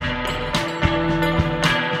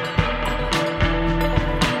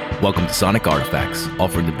Welcome to Sonic Artifacts,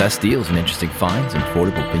 offering the best deals and interesting finds in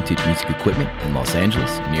affordable vintage music equipment in Los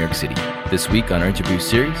Angeles and New York City. This week on our interview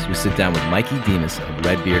series, we sit down with Mikey Demas of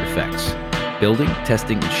Redbeard Effects. Building,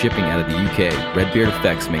 testing, and shipping out of the UK, Redbeard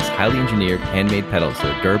Effects makes highly engineered, handmade pedals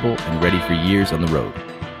that are durable and ready for years on the road.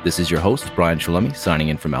 This is your host, Brian Shalomey, signing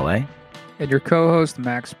in from LA. And your co-host,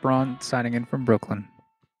 Max Braun, signing in from Brooklyn.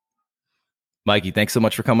 Mikey, thanks so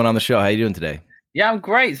much for coming on the show. How are you doing today? Yeah, I'm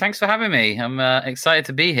great. Thanks for having me. I'm excited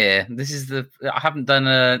to be here. I haven't done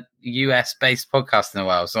a US-based podcast in a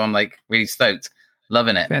while, so I'm like really stoked.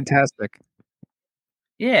 Loving it. Fantastic.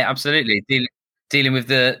 Yeah, absolutely. Dealing with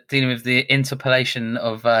the interpolation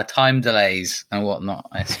of time delays and whatnot.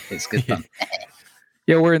 It's good fun.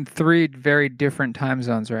 Yeah, we're in 3 very different time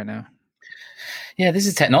zones right now. Yeah, this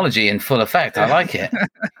is technology in full effect. I like it.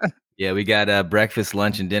 Yeah, we got breakfast,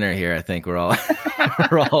 lunch, and dinner here. I think we're all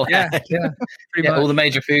yeah, all the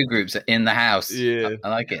major food groups are in the house. Yeah, I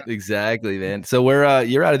like it. Exactly, man. So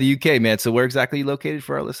you're out of the UK, man. So where exactly are you located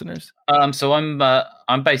for our listeners? So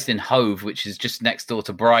I'm based in Hove, which is just next door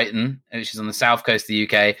to Brighton, which is on the south coast of the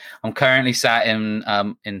UK. I'm currently sat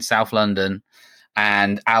in South London.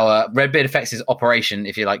 And our Redbeard Effects' operation,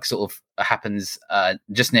 if you like, sort of happens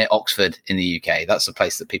just near Oxford in the UK. That's a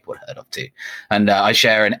place that people have heard of too. And I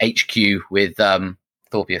share an HQ with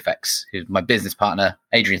Thorpe Effects, who's my business partner,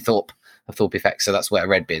 Adrian Thorpe of Thorpe Effects. So that's where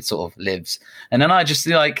Redbeard sort of lives. And then I'm just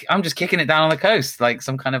kicking it down on the coast, like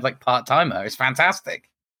some kind of like part-timer. It's fantastic.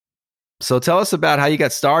 So tell us about how you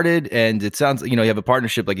got started. And it sounds, you have a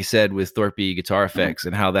partnership, like you said, with Thorpe Guitar Effects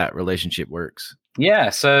and how that relationship works. Yeah,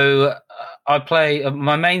 so I play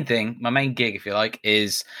my main gig, if you like,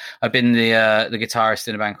 is I've been the guitarist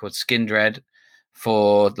in a band called Skindred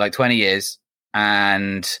for like 20 years,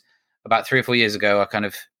 and about 3 or 4 years ago, I kind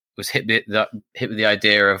of was hit with the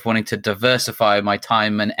idea of wanting to diversify my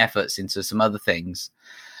time and efforts into some other things,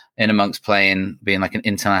 in amongst being like an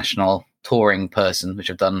international touring person,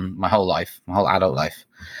 which I've done my whole adult life,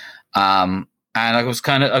 and I was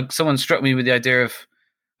kind of someone struck me with the idea of.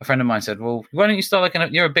 A friend of mine said, well, why don't you start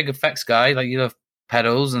you're a big effects guy, like you love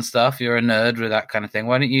pedals and stuff, you're a nerd with that kind of thing.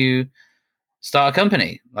 Why don't you start a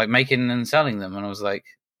company, like making and selling them? And I was like,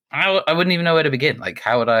 I wouldn't even know where to begin. Like,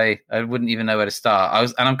 how would I wouldn't even know where to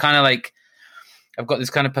start. I'm kind of like, I've got this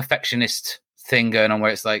kind of perfectionist thing going on where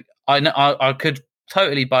it's like, I could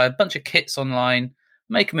totally buy a bunch of kits online,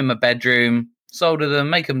 make them in my bedroom, solder them,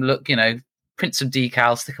 make them look, print some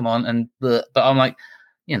decals, stick them on, but I'm like,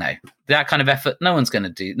 that kind of effort, no one's going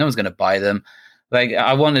to buy them. Like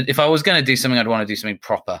if I was going to do something, I'd want to do something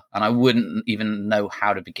proper, and I wouldn't even know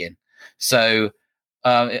how to begin. So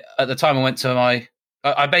at the time I went to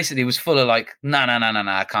I basically was full of like, no,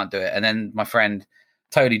 I can't do it. And then my friend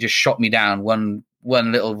totally just shot me down one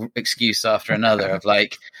little excuse after another of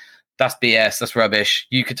like, that's BS, that's rubbish.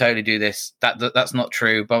 You could totally do this. That's not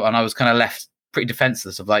true. And I was kind of left pretty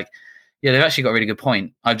defenseless of like, yeah, they've actually got a really good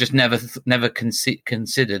point. I've just never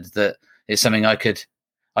considered that it's something I could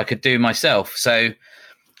do myself. So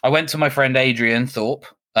I went to my friend Adrian Thorpe,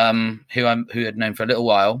 who had known for a little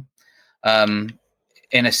while, in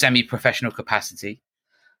a semi-professional capacity.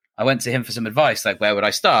 I went to him for some advice, like where would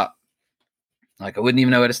I start? Like I wouldn't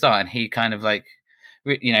even know where to start, and he kind of like,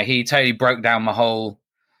 he totally broke down my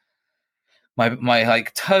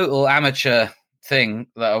like total amateur thing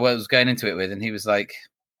that I was going into it with, and he was like.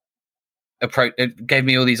 It gave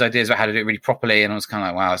me all these ideas about how to do it really properly, and I was kind of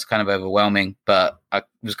like, wow, it's kind of overwhelming, but I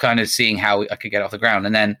was kind of seeing how I could get off the ground.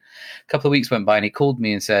 And then a couple of weeks went by and he called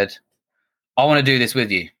me and said, I want to do this with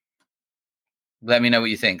you. Let me know what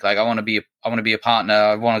you think. Like, I want to be a partner.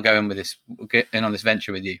 I want to go get in on this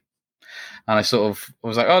venture with you. And I sort of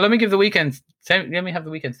was like, oh, let me have the weekend to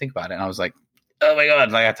think about it. And I was like, oh my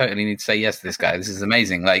God, like I totally need to say yes to this guy. This is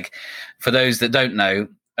amazing. Like, for those that don't know,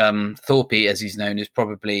 Thorpe, as he's known, is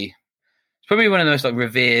probably one of the most like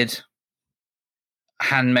revered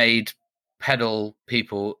handmade pedal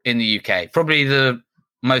people in the UK. Probably the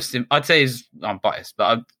most, I'd say I'm biased,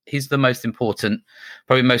 but he's the most important,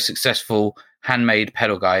 probably most successful handmade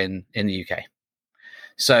pedal guy in the UK.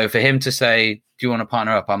 So for him to say, do you want to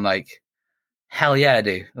partner up? I'm like, hell yeah, I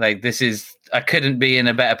do. Like I couldn't be in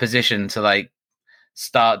a better position to like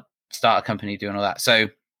start a company doing all that. So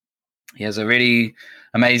he has a really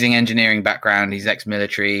amazing engineering background. He's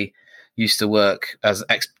ex-military. Used to work as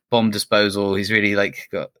ex-bomb disposal. He's really like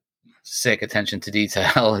got sick attention to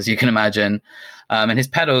detail, as you can imagine. And his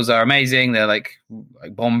pedals are amazing. They're like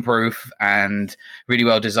bomb-proof and really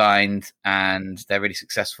well designed, and they're really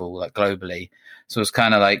successful like globally. So it's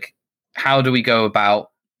kind of like, how do we go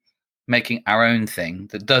about making our own thing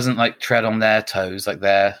that doesn't like tread on their toes, like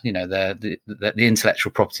their, the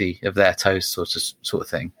intellectual property of their toes sort of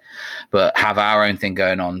thing, but have our own thing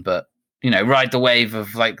going on, but ride the wave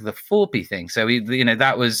of like the 4P thing. So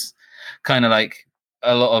that was kind of like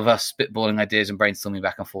a lot of us spitballing ideas and brainstorming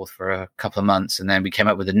back and forth for a couple of months, and then we came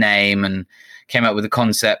up with a name and came up with a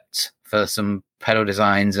concept for some pedal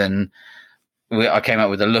designs, and I came up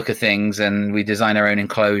with the look of things, and we designed our own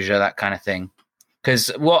enclosure, that kind of thing. Because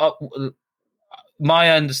what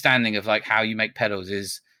my understanding of like how you make pedals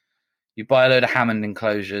is, you buy a load of Hammond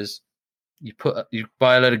enclosures, you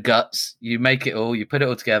buy a load of guts, you make it all, you put it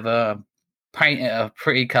all together, paint it a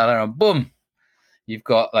pretty color, and boom, you've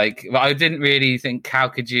got like. I didn't really think how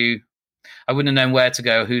could you. I wouldn't have known where to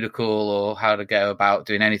go, who to call, or how to go about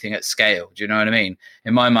doing anything at scale. Do you know what I mean?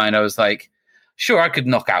 In my mind, I was like, sure, I could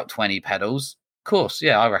knock out 20 pedals. Of course,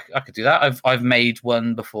 yeah, I could do that. I've made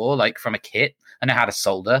one before, like from a kit. I know how to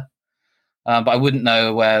solder, but I wouldn't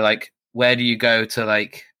know where do you go to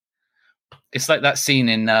like. It's like that scene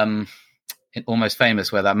in Almost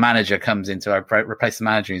Famous where that manager comes in to replace the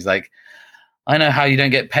manager. He's like, I know how you don't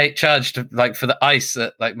get charged like for the ice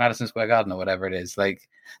at like Madison Square Garden or whatever it is, like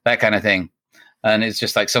that kind of thing. And it's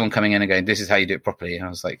just like someone coming in and going, "This is how you do it properly." And I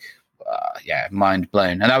was like, yeah, mind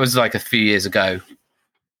blown. And that was like a few years ago.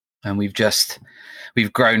 And we've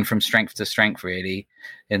grown from strength to strength really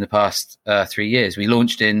in the past 3 years. We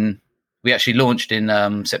actually launched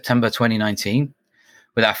in September 2019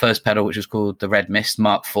 with our first pedal, which was called the Red Mist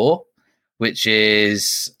Mark IV, which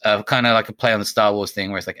is kind of like a play on the Star Wars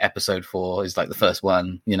thing, where it's like Episode 4 is like the first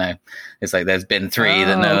one. It's like there's been 3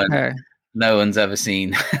 that no one's ever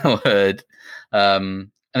seen or heard.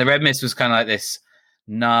 And the Red Mist was kind of like this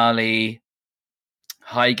gnarly,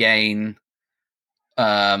 high gain,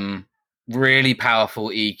 really powerful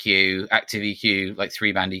EQ, active EQ, like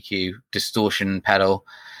 3-band EQ distortion pedal.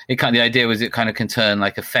 The idea was it kind of can turn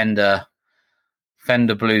like a Fender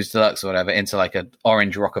Blues Deluxe or whatever into like an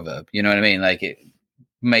orange Rockaverb. You know what I mean? Like it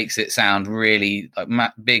makes it sound really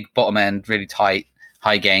like big bottom end, really tight,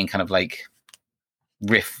 high gain, kind of like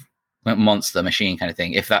riff monster machine kind of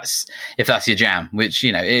thing. If that's your jam, which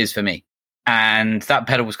it is for me. And that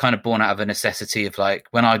pedal was kind of born out of a necessity of like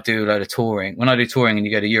when I do touring and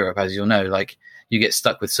you go to Europe, as you'll know, like you get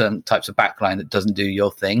stuck with certain types of backline that doesn't do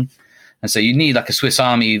your thing. And so you need like a Swiss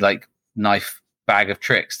Army like knife bag of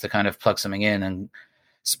tricks to kind of plug something in and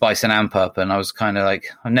spice an amp up. And I was kind of like,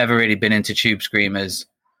 I've never really been into tube screamers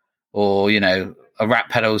or, a rat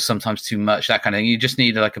pedal is sometimes too much, that kind of thing. You just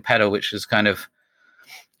need like a pedal which is kind of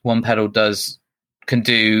one pedal can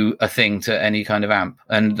do a thing to any kind of amp,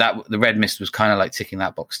 and that the Red Mist was kind of like ticking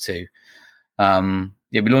that box too.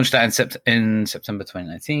 We launched that in September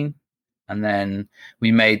 2019, and then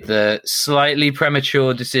we made the slightly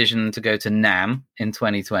premature decision to go to NAMM in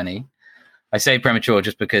 2020. I say premature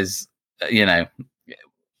just because it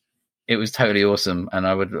was totally awesome, and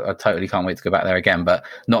I totally can't wait to go back there again. But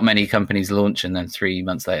not many companies launch, and then 3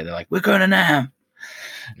 months later they're like, "We're going to NAMM."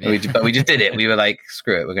 But we just did it. We were like,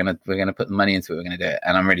 screw it. We're gonna put the money into it. We're gonna do it,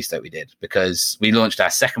 and I'm really stoked we did, because we launched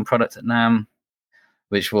our second product at NAMM,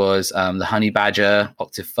 which was the Honey Badger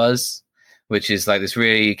Octave Fuzz, which is like this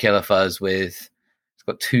really killer fuzz it's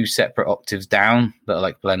got 2 separate octaves down that are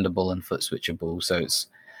like blendable and foot switchable. So it's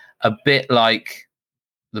a bit like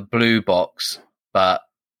the Blue Box, but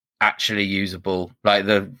actually usable. Like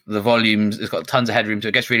the volumes, it's got tons of headroom, so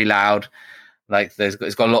it gets really loud. Like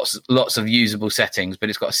it's got lots of usable settings, but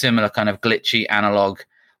it's got a similar kind of glitchy analog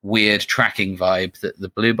weird tracking vibe that the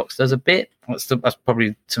Blue Box does a bit. That's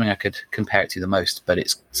probably something I could compare it to the most, but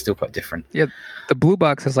it's still quite different. Yeah, the Blue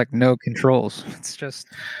Box has like no controls. It's just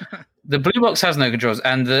the Blue Box has no controls,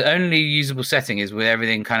 and the only usable setting is with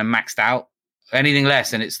everything kind of maxed out. Anything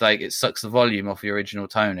less, and it's like it sucks the volume off your original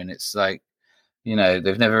tone, and it's like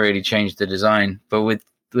they've never really changed the design. But with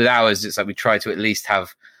ours, it's like we try to at least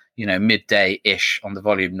have midday-ish on the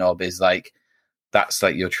volume knob is like that's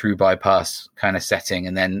like your true bypass kind of setting,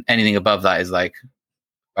 and then anything above that is like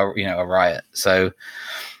a riot. So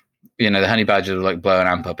the Honey Badger will like blow an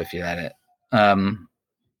amp up if you let it. And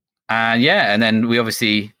then we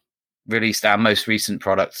obviously released our most recent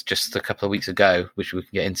product just a couple of weeks ago, which we can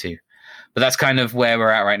get into. But that's kind of where we're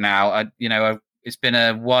at right now. It's been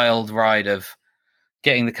a wild ride of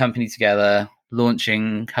getting the company together,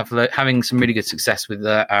 launching, having some really good success with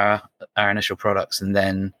our initial products, and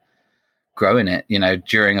then growing it.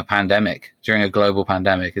 During a global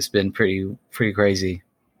pandemic, it's been pretty crazy,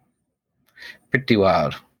 pretty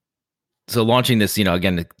wild. So launching this,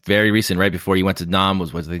 again, very recent, right before you went to NAMM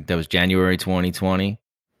was I think that was January 2020.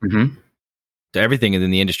 Mm-hmm. everything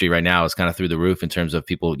in the industry right now is kind of through the roof in terms of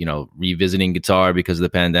people, revisiting guitar because of the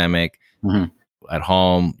pandemic, at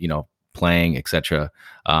home, playing, etc.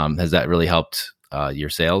 Has that really helped your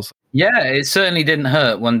sales? Yeah, it certainly didn't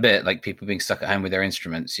hurt one bit. Like people being stuck at home with their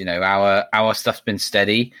instruments. Our stuff's been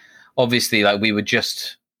steady. Obviously, like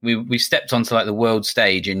we stepped onto like the world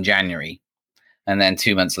stage in January, and then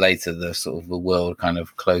 2 months later, the world kind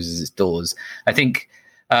of closes its doors. I think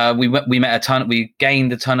we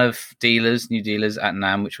gained a ton of new dealers at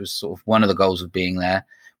NAMM, which was sort of one of the goals of being there,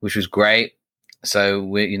 which was great. So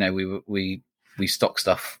we stock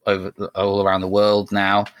stuff all around the world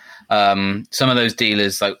now. Some of those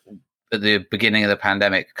dealers, like at the beginning of the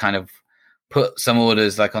pandemic, kind of put some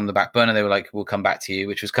orders like on the back burner. They were like, "We'll come back to you,"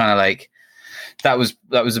 which was kind of like that was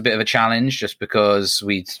a bit of a challenge, just because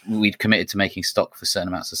we'd committed to making stock for certain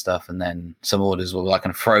amounts of stuff, and then some orders were like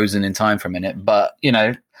kind of frozen in time for a minute. But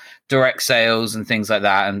direct sales and things like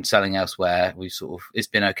that, and selling elsewhere, it's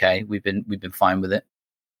been okay. We've been fine with it.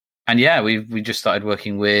 And yeah, we just started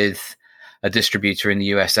working with a distributor in the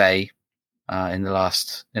USA in the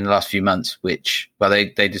last few months, which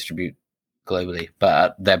they distribute globally,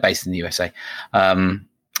 but they're based in the USA, and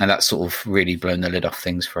that's sort of really blown the lid off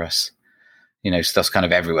things for us. Stuff's kind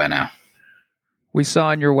of everywhere now. We saw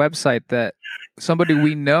on your website that somebody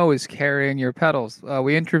we know is carrying your pedals.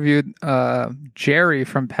 We interviewed Jerry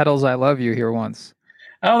from Pedals I Love You here once.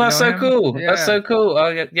 Oh, that's so cool. Yeah. That's so cool.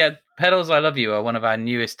 Oh, yeah. Pedals I Love You are one of our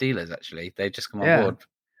newest dealers, actually. They've just come on board.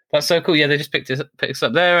 That's so cool. Yeah, they just picked us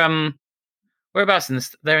up. They're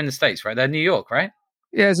whereabouts they're in the States, right? They're New York, right?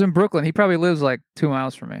 Yeah, it's in Brooklyn. He probably lives like 2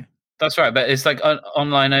 miles from me. That's right, but it's like an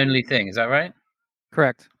online only thing. Is that right?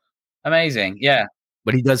 Correct. Amazing. Yeah.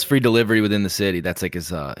 But he does free delivery within the city. That's like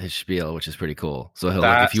his spiel, which is pretty cool. So he'll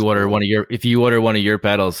if you order one of your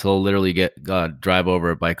pedals, he'll literally drive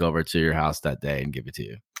a bike over to your house that day and give it to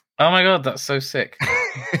you. Oh my god, that's so sick!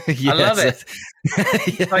 Yes, I love it.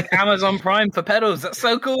 It's like Amazon Prime for pedals. That's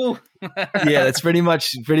so cool. Yeah, that's pretty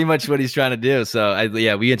much what he's trying to do. So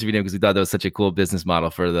we interviewed him because we thought that was such a cool business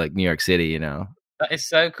model for like New York City. That is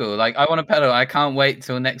so cool. Like, I want a pedal. I can't wait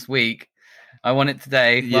till next week. I want it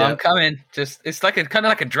today. Well, I'm coming. It's like kind of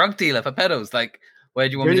like a drug dealer for pedals. Like, where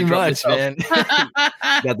do you want me to drop this off? Man.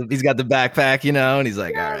 He's got the backpack, and he's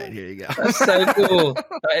like, all right, here you go. That's so cool.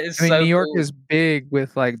 That is New York is big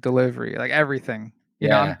with like delivery, like everything.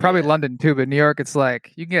 Probably London too, but New York, it's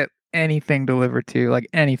like you can get anything delivered to you, like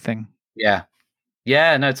anything. Yeah.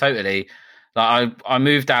 Yeah, no, totally. Like I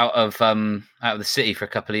moved out of the city for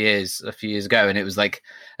a few years ago, and it was like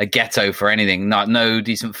a ghetto for anything. No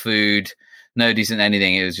decent food, no decent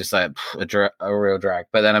anything. It was just like a real drag.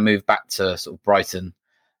 But then I moved back to sort of Brighton,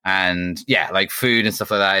 and yeah, like food and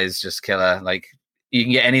stuff like that is just killer. Like you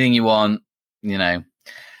can get anything you want,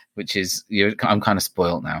 which is I'm kind of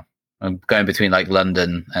spoiled now. I'm going between like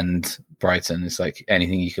London and Brighton. It's like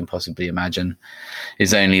anything you can possibly imagine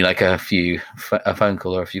is only like a phone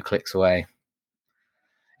call or a few clicks away.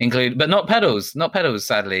 But not pedals,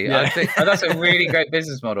 sadly. Yeah. I think that's a really great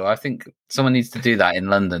business model. I think someone needs to do that in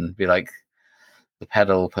London. Be like the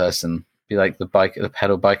pedal person, be like the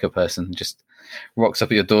pedal biker person, just rocks up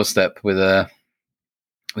at your doorstep with a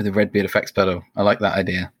Redbeard Effects pedal. I like that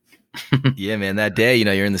idea. Yeah, man, that day,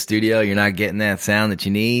 you're in the studio, you're not getting that sound that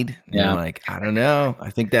you need. Yeah. You're like, I don't know. I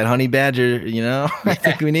think that Honey Badger, I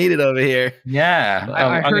think we need it over here. Yeah.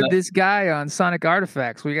 I heard this guy on Sonic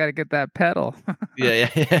Artifacts. We got to get that pedal. Yeah.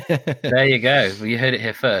 There you go. Well, you heard it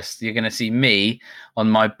here first. You're going to see me on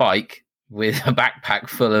my bike with a backpack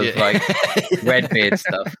full of like Redbeard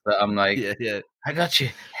stuff that I'm like, I got you.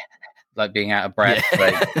 Like being out of breath,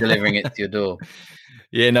 like delivering it to your door.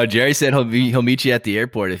 Yeah, no, Jerry said he'll meet you at the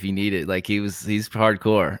airport if you need it. Like he's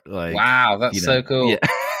hardcore. Like, wow, that's so cool.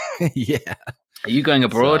 Yeah. Yeah. Are you going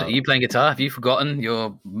abroad? Are you playing guitar? Have you forgotten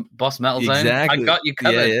your Boss Metal Zone? Exactly. I got you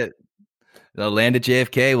covered. Yeah. They'll land at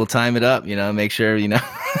JFK. We'll time it up, make sure,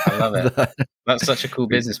 I love it. That's such a cool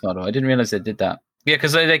business model. I didn't realize they did that. Yeah,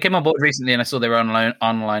 because they came on board recently and I saw they were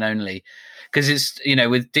online only. Because it's,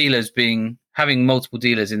 with dealers having multiple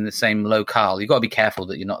dealers in the same locale, you've got to be careful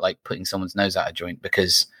that you're not like putting someone's nose out of joint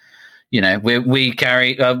because, we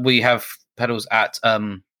have pedals at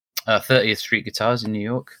 30th Street Guitars in New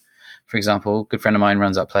York, for example. A good friend of mine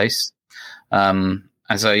runs that place. And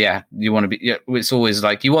so, yeah, you want to be, it's always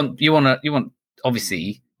like, you want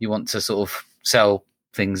obviously you want to sort of sell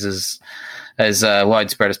things as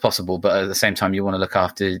widespread as possible, but at the same time, you want to look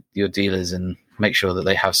after your dealers and make sure that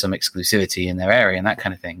they have some exclusivity in their area and that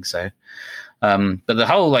kind of thing. So, but the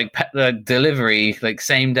whole like delivery, like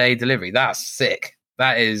same day delivery, that's sick.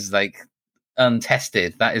 That is like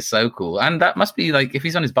untested. That is so cool. And that must be like, if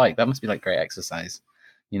he's on his bike, that must be like great exercise.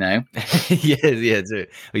 you know. Yeah. Too.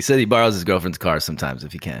 He said he borrows his girlfriend's car sometimes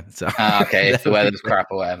if he can. So Okay, if the weather's crap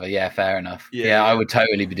or whatever, yeah, fair enough. Yeah. I would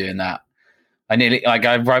totally be doing that.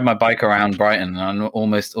 I ride my bike around Brighton, and I'm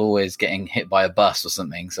almost always getting hit by a bus or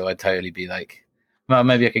something. So I'd totally be like, well,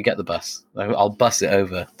 maybe I could get the bus. I'll bus it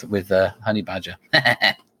over with Honey Badger.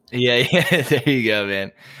 Yeah. There you go,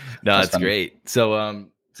 man. No, that's great. So,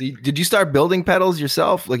 did you start building pedals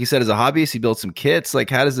yourself? Like you said, as a hobbyist, you built some kits. Like,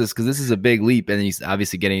 how does this? Because this is a big leap, and he's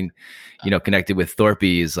obviously getting, connected with Thorpe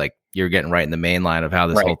is like you're getting right in the main line of how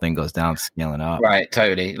this whole thing goes down, scaling up. Right,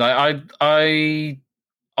 totally. Like I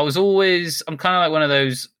was always, I'm kind of like one of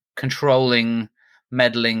those controlling,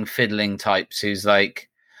 meddling, fiddling types who's like,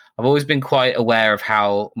 I've always been quite aware of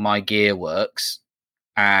how my gear works,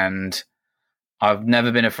 and I've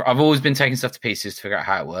never been I've always been taking stuff to pieces to figure out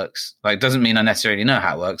how it works. Like, it doesn't mean I necessarily know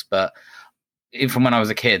how it works, but from when I was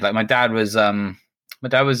a kid, like my dad was in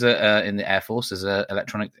the Air Force as an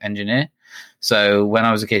electronic engineer. So when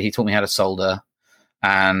I was a kid, he taught me how to solder,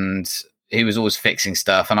 and he was always fixing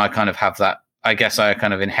stuff. And I kind of have that. I guess I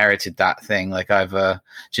kind of inherited that thing, like either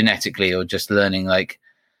genetically or just learning. Like,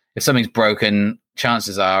 if something's broken,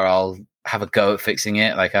 chances are I'll have a go at fixing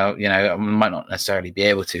it. Like, I might not necessarily be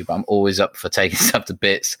able to, but I'm always up for taking stuff to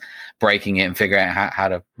bits, breaking it, and figuring out how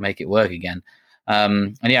to make it work again.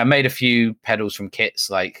 And I made a few pedals from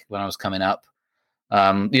kits, like when I was coming up.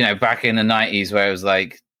 Back in the 90s, where it was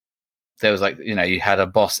like, there was like, you had a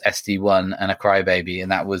Boss SD1 and a Crybaby,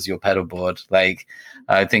 and that was your pedal board. Like,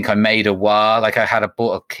 I think I made a wah. Like, I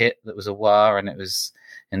bought a kit that was a wah, and it was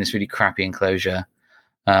in this really crappy enclosure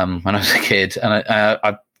when I was a kid. And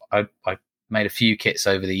I made a few kits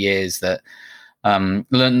over the years that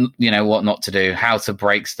learn, what not to do, how to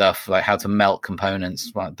break stuff, like how to melt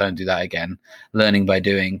components. Well, don't do that again. Learning by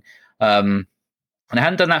doing. And I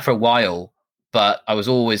hadn't done that for a while, but I was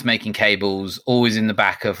always making cables, always in the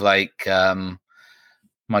back of like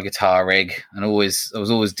my guitar rig, and I was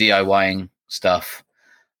always DIYing stuff.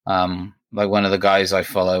 Like, one of the guys I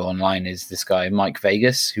follow online is this guy Mike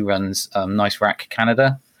Vegas, who runs Nice Rack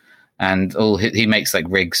Canada. And he makes like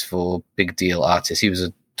rigs for big deal artists. He was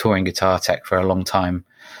a touring guitar tech for a long time,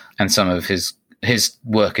 and some of his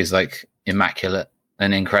work is like immaculate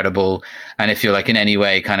and incredible. And if you're like in any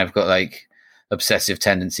way kind of got like obsessive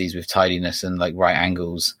tendencies with tidiness and like right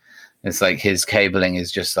angles, it's like his cabling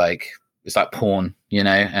is just like, it's like porn,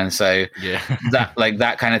 And so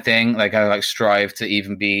that kind of thing, like I like strive to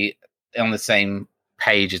even be on the same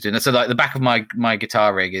page as doing that. So like the back of my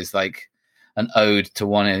guitar rig is like an ode to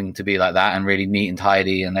wanting to be like that and really neat and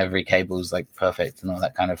tidy, and every cable's like perfect and all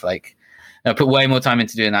that kind of like, I put way more time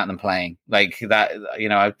into doing that than playing like that.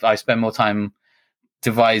 I spend more time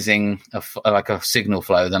devising a signal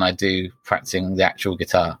flow than I do practicing the actual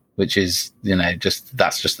guitar, which is,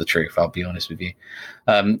 that's just the truth. I'll be honest with you.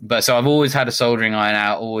 But so I've always had a soldering iron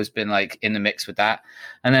out, always been like in the mix with that.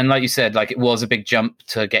 And then, like you said, like it was a big jump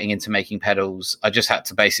to getting into making pedals. I just had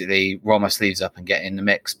to basically roll my sleeves up and get in the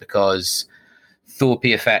mix, because Thorpe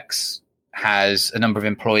Effects has a number of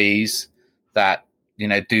employees that,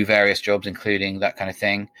 do various jobs, including that kind of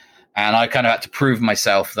thing. And I kind of had to prove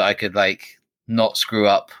myself that I could like not screw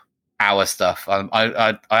up our stuff.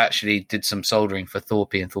 I actually did some soldering for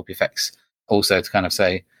Thorpe and Thorpe Effects also, to kind of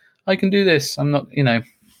say, I can do this. I'm not,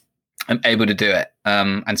 I'm able to do it.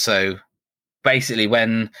 And so basically,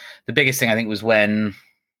 when the biggest thing I think was when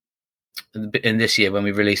in this year, when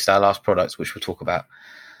we released our last products, which we'll talk about,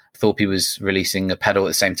 Thorpe was releasing a pedal at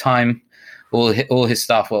the same time. All his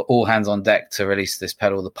staff were all hands on deck to release this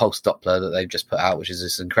pedal, the Pulse Doppler that they've just put out, which is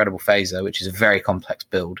this incredible phaser, which is a very complex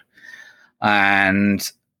build. And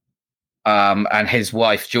his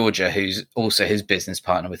wife Georgia, who's also his business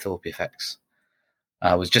partner with Thorpe Effects,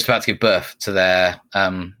 was just about to give birth to their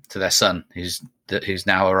son, who's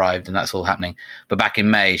now arrived, and that's all happening. But back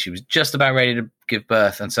in May, she was just about ready to give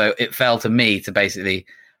birth, and so it fell to me to basically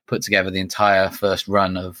put together the entire first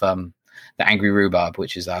run of the Angry Rhubarb,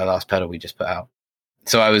 which is our last pedal we just put out.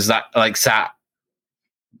 So I was sat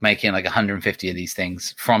making like 150 of these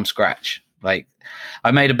things from scratch. Like,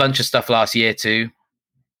 I made a bunch of stuff last year too,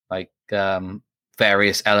 like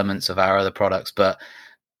various elements of our other products, but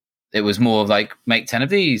it was more like, make 10 of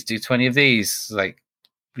these, do 20 of these, like,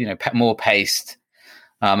 more paced.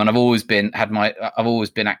 And I've always been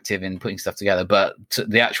active in putting stuff together, but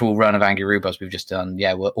the actual run of Angry Rhubarbs we've just done,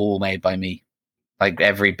 were all made by me, like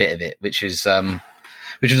every bit of it, which was a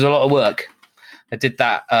lot of work. I did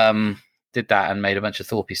that and made a bunch of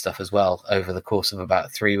Thorpe stuff as well over the course of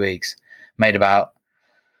about 3 weeks. Made about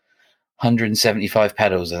 175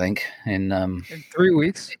 pedals, I think, in 3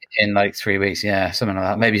 weeks. In like 3 weeks, something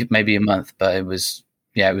like that. Maybe a month, but it was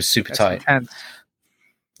super tight. Intense.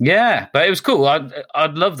 Yeah, but it was cool.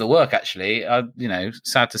 I'd love the work actually.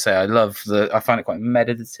 Sad to say, I find it quite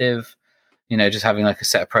meditative. Just having like a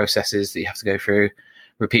set of processes that you have to go through,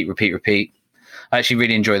 repeat. I actually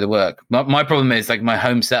really enjoy the work. My problem is like my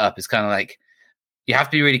home setup is kind of like you have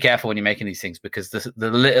to be really careful when you're making these things because the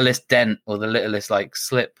littlest dent or the littlest like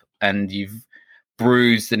slip and you've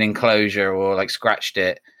bruised an enclosure or like scratched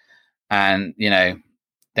it, and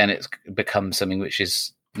then it's become something which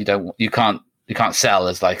is you can't sell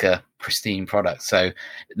as like a pristine product. So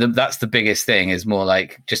that's the biggest thing, is more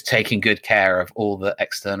like just taking good care of all the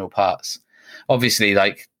external parts. Obviously,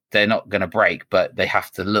 like they're not going to break, but they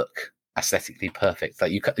have to look aesthetically perfect.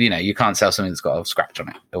 Like you can't sell something that's got a scratch on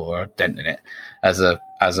it or a dent in it as a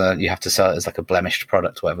you have to sell it as like a blemished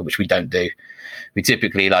product or whatever, which we don't do. We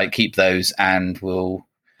typically like keep those and we'll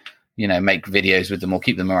make videos with them or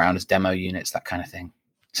keep them around as demo units, that kind of thing.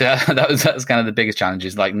 So that's kind of the biggest challenge,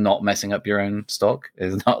 is like not messing up your own stock.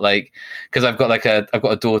 Is not like, because I've got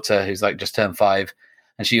a daughter who's like just turned 5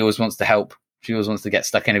 and she always wants to help. She always wants to get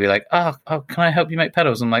stuck in and be like, oh, can I help you make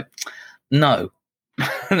pedals? I'm like, no.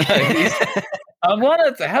 I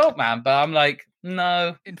wanted to help, man, but I'm like,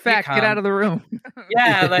 no. In fact, get out of the room.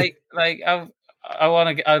 Yeah,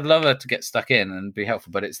 I'd love her to get stuck in and be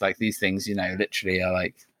helpful, but it's like these things, literally are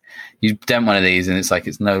like, you dent one of these and it's like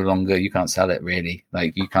it's no longer, you can't sell it really.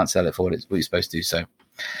 Like you can't sell it for what you're supposed to. So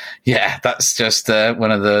yeah, that's just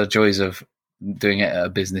one of the joys of doing it at a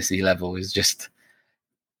businessy level, is just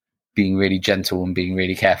being really gentle and being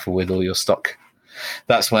really careful with all your stock.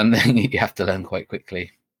 That's one thing you have to learn quite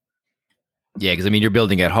quickly. Yeah, because I mean, you're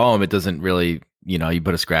building at home. It doesn't really, you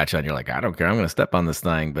put a scratch on, you're like, I don't care, I'm going to step on this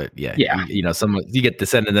thing. But yeah. Someone, you get to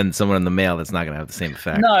send it, then someone in the mail, that's not going to have the same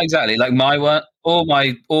effect. No, exactly. Like my one, all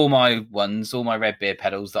my Redbeard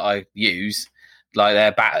pedals that I use, like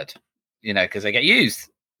they're battered, because they get used.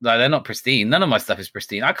 Like they're not pristine. None of my stuff is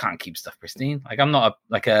pristine. I can't keep stuff pristine. Like I'm not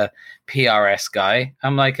a PRS guy.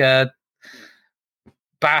 I'm like a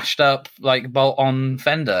bashed up like bolt on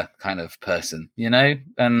fender kind of person,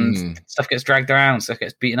 and stuff gets dragged around, stuff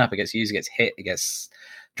gets beaten up, it gets used, it gets hit, it gets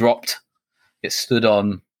dropped, gets stood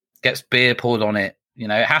on, gets beer poured on it.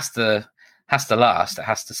 It has to last, it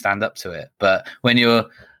has to stand up to it. But when you're,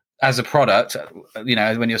 as a product,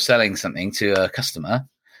 when you're selling something to a customer,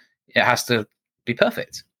 it has to be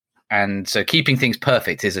perfect. And so keeping things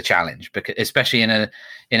perfect is a challenge, because especially in an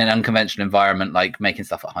unconventional environment like making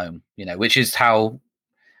stuff at home, which is how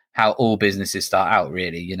all businesses start out,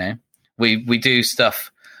 really. We do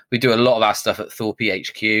a lot of our stuff at Thorpe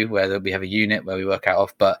HQ, where we have a unit where we work out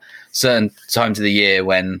of, but certain times of the year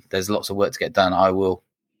when there's lots of work to get done, I will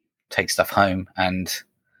take stuff home and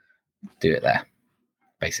do it there,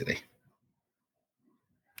 basically.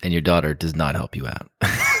 And your daughter does not help you out.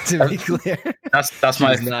 To be clear, that's she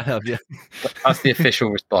does not help you. That's the official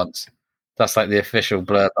response. That's like the official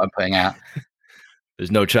blurb I'm putting out. There's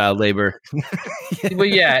no child labor. Well,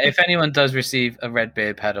 yeah, if anyone does receive a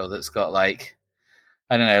Redbeard pedal that's got like,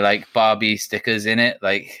 I don't know, like Barbie stickers in it,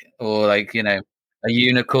 like, or like, a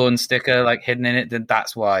unicorn sticker like hidden in it, then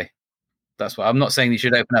that's why. I'm not saying you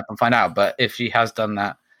should open up and find out, but if she has done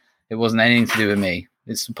that, it wasn't anything to do with me.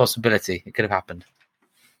 It's a possibility. It could have happened.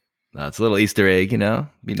 No, it's a little Easter egg,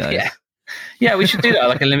 Be nice. Yeah, we should do that,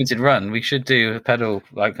 like a limited run. We should do a pedal,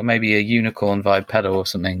 like maybe a unicorn vibe pedal or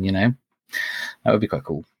something, That would be quite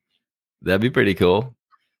cool. That'd be pretty cool.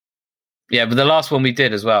 Yeah, but the last one we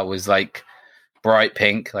did as well was like bright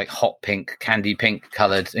pink, like hot pink, candy pink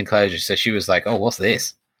colored enclosure. So she was like, "Oh, what's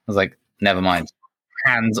this?" I was like, "Never mind,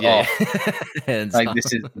 hands off." Hands like off.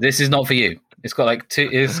 This is not for you. It's got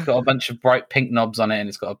it's got a bunch of bright pink knobs on it, and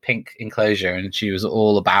it's got a pink enclosure. And she was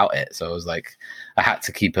all about it. So I was like, I had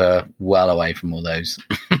to keep her well away from all those.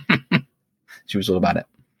 She was all about it.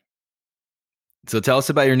 So tell us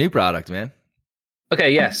about your new product, man.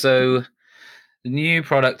 Okay, yeah. So the new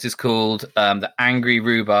product is called the Angry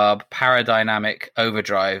Rhubarb Paradynamic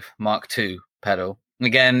Overdrive Mark II pedal. And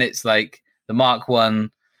again, it's like the Mark I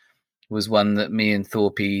was one that me and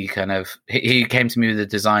Thorpe kind of, he came to me with a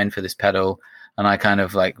design for this pedal, and I kind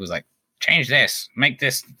of like was like, change this, make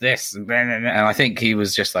this, and I think he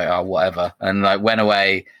was just like, oh, whatever, and like went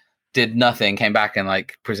away, did nothing, came back and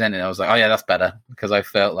like presented it. I was like, oh yeah, that's better, because I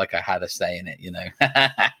felt like I had a say in it,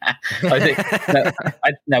 I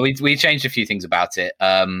think we changed a few things about it,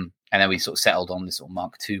 and then we sort of settled on this sort of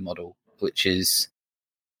Mark II model, which is,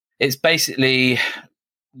 it's basically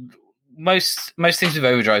most things with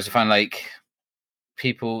overdrives. I find like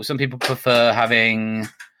some people prefer having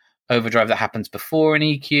overdrive that happens before an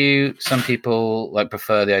EQ. Some people like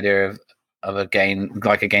prefer the idea of a gain,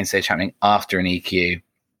 like a gain stage happening after an EQ.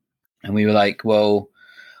 And we were like, well,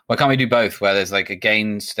 Why can't we do both? Where there's like a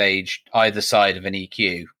gain stage either side of an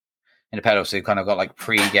EQ in a pedal, so you kind of got like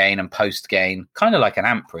pre-gain and post-gain, kind of like an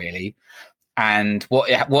amp, really. And what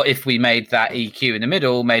if we made that EQ in the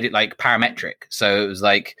middle, made it like parametric? So it was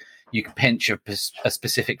like you could pinch a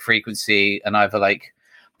specific frequency and either like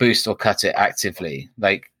boost or cut it actively,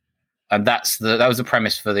 like. And that was the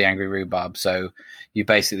premise for the Angry Rhubarb. So you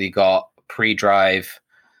basically got pre-drive,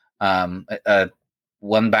 a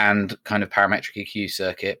one-band kind of parametric EQ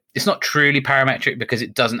circuit. It's not truly parametric because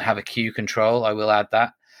it doesn't have a Q control. I will add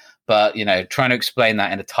that. But, trying to explain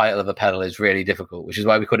that in the title of a pedal is really difficult, which is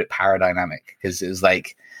why we called it paradynamic, because it was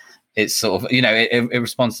like, it's sort of, it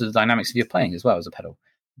responds to the dynamics of your playing as well as a pedal.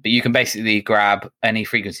 But you can basically grab any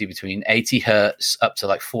frequency between 80 hertz up to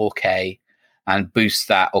like 4K and boost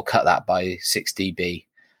that or cut that by 6 dB.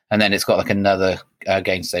 And then it's got like another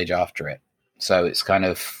gain stage after it. So it's kind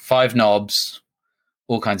of 5 knobs,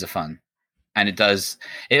 all kinds of fun. And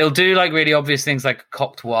it'll do like really obvious things like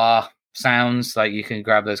Cocteau sounds, like you can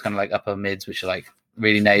grab those kind of like upper mids, which are like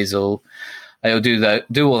really nasal. It'll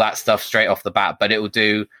do all that stuff straight off the bat, but it will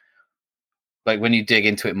do, like when you dig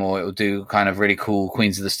into it more, it will do kind of really cool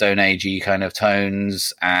Queens of the Stone Age-y kind of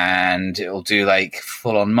tones, and it'll do like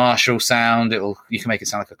full-on Marshall sound. You can make it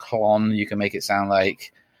sound like a Klon. You can make it sound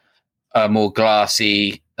like a more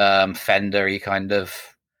glassy Fender-y kind of.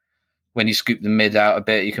 When you scoop the mid out a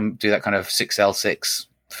bit, you can do that kind of 6L6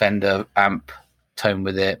 Fender amp tone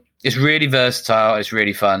with it. It's really versatile. It's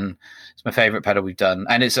really fun. It's my favorite pedal we've done,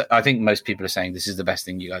 and I think most people are saying this is the best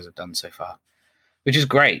thing you guys have done so far, which is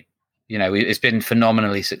great. It's been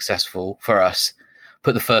phenomenally successful for us.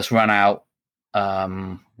 Put the first run out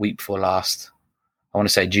week before last. I want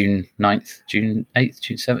to say June 9th, June 8th,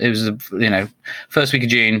 June 7th. It was, first week of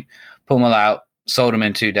June. Pulled them all out, sold them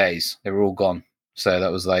in 2 days. They were all gone. So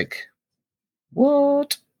that was like,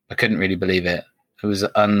 what? I couldn't really believe it. It was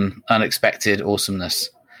unexpected awesomeness.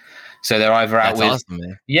 So they're either out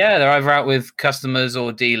they're either out with customers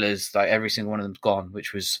or dealers. Like every single one of them's gone,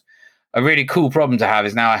 which was a really cool problem to have.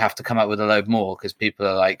 Is now I have to come up with a load more because people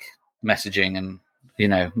are like messaging, and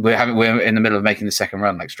we're in the middle of making the second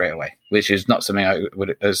run like straight away, which is not something I would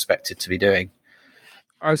have expected to be doing.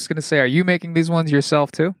 I was going to say, are you making these ones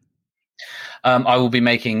yourself too? I will be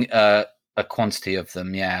making a quantity of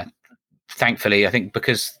them. Yeah, thankfully, I think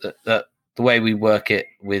because the way we work it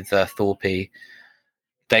with Thorpe,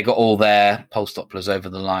 they got all their pulse Dopplers over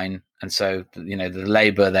the line, and so the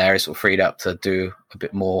labor there is sort of freed up to do a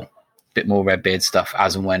bit more Redbeard stuff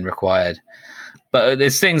as and when required. But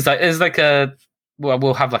there's things like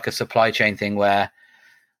we'll have like a supply chain thing where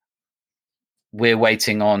we're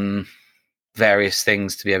waiting on various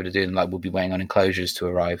things to be able to do, and like we'll be waiting on enclosures to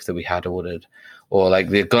arrive that we had ordered, or like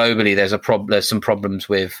globally there's some problems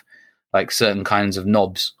with like certain kinds of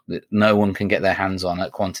knobs that no one can get their hands on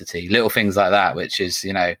at quantity, little things like that, which is,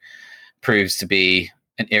 proves to be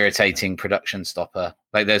an irritating production stopper.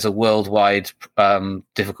 Like there's a worldwide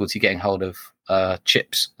difficulty getting hold of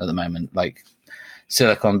chips at the moment, like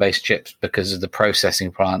silicon-based chips, because of the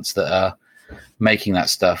processing plants that are making that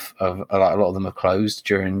stuff. A lot of them are closed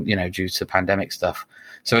during, due to pandemic stuff.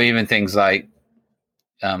 So even things like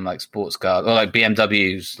sports cars or like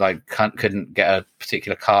BMWs couldn't get a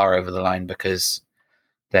particular car over the line because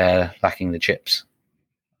they're lacking the chips.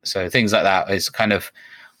 So things like that is kind of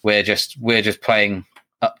we're just playing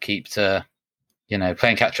upkeep to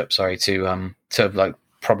playing catch up to like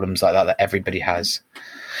problems like that everybody has.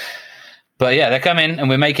 But yeah, they're coming and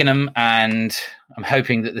we're making them, and I'm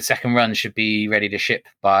hoping that the second run should be ready to ship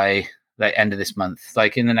by the end of this month,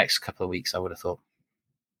 like in the next couple of weeks, I would have thought.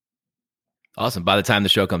 Awesome. By the time the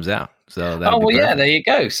show comes out. So yeah, there you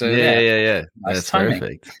go. So yeah. Nice That's timing.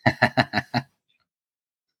 Perfect.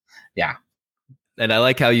 Yeah. And I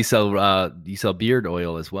like how you sell beard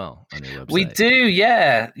oil as well on your website. We do,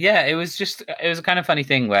 yeah. Yeah, it was a kind of funny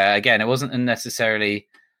thing where, again, it wasn't necessarily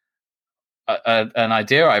an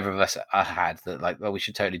idea either of us had that like, well, we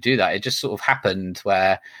should totally do that. It just sort of happened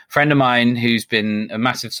where a friend of mine who's been a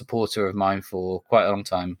massive supporter of mine for quite a long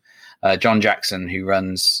time, John Jackson, who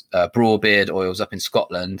runs Broadbeard Oils up in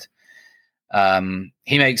Scotland.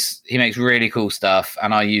 He makes really cool stuff,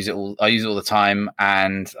 and I use it all the time.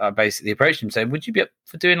 And I basically approached him and said, "Would you be up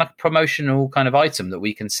for doing like a promotional kind of item that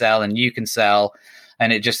we can sell and you can sell?"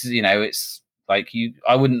 And it just, it's like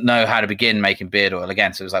I wouldn't know how to begin making beard oil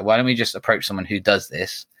again. So it was like, why don't we just approach someone who does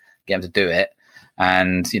this, get them to do it,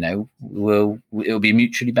 and it'll be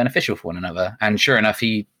mutually beneficial for one another. And sure enough,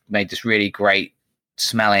 he made this really great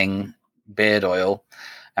smelling beard oil,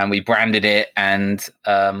 and we branded it, and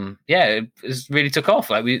it really took off.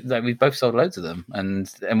 Like we both sold loads of them, and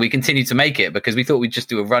we continue to make it because we thought we'd just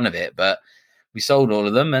do a run of it, but we sold all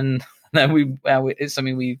of them, and then it's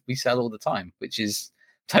something we sell all the time, which is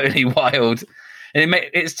totally wild. And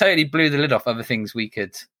it's totally blew the lid off other things we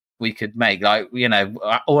could make. Like, you know,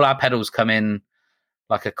 all our pedals come in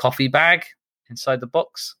like a coffee bag inside the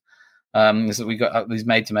box. So we got these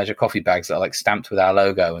made to measure coffee bags that are like stamped with our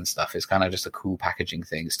logo and stuff. It's kind of just a cool packaging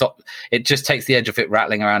thing. It just takes the edge of it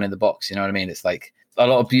rattling around in the box. You know what I mean? It's like a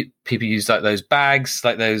lot of people use like those bags,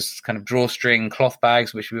 like those kind of drawstring cloth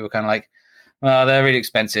bags, which we were kind of like, well, they're really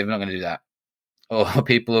expensive. I'm not going to do that. Or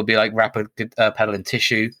people will be like, wrap a pedal in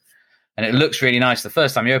tissue. And it looks really nice the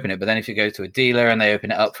first time you open it. But then if you go to a dealer and they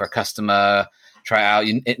open it up for a customer, try it out,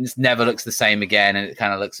 it never looks the same again. And it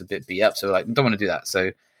kind of looks a bit beat up. So we're like, we don't want to do that.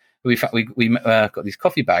 So we got these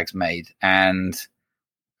coffee bags made. And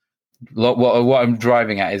what I'm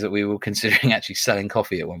driving at is that we were considering actually selling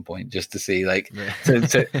coffee at one point, just to see, like,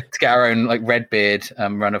 to get our own like Redbeard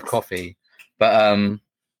run of coffee. But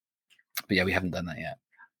yeah, we haven't done that yet.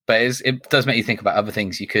 But it does make you think about other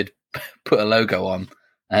things you could put a logo on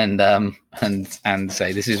and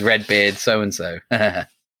say, this is Redbeard so and so.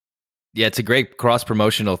 Yeah, it's a great cross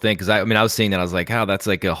promotional thing, because I was seeing that, I was like, oh, that's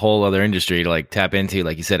like a whole other industry to like tap into.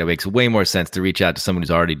 Like you said, it makes way more sense to reach out to someone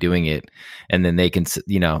who's already doing it, and then they can,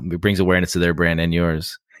 you know, it brings awareness to their brand and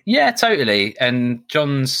yours. Yeah, totally. And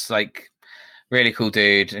John's like really cool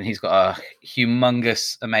dude, and he's got a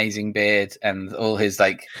humongous, amazing beard, and all his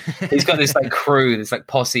like, he's got this like crew, this like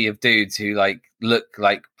posse of dudes who like look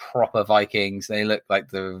like proper Vikings. They look like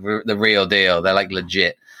the real deal. They're like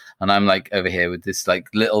legit. And I'm like over here with this like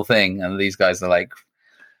little thing, and these guys are like,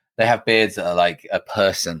 they have beards that are like a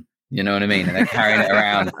person, you know what I mean? And they're carrying it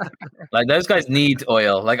around. Like, those guys need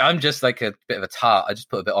oil. Like, I'm just like a bit of a tart. I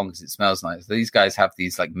just put a bit on because it smells nice. These guys have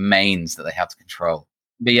these like manes that they have to control.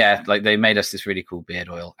 But yeah, like they made us this really cool beard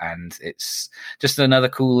oil, and it's just another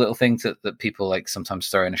cool little thing that people like sometimes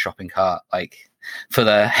throw in a shopping cart, like for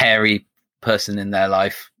the hairy person in their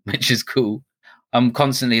life, which is cool. I'm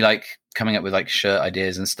constantly like coming up with like shirt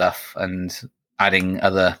ideas and stuff, and adding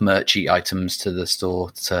other merchy items to the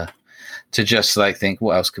store to just like think,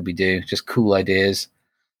 what else could we do? Just cool ideas.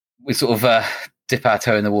 We sort of dip our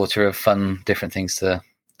toe in the water of fun, different things to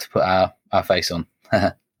put our face on.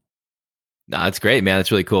 No, that's great, man.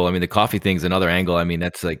 That's really cool. I mean, the coffee thing's another angle. I mean,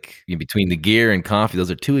 that's like between the gear and coffee,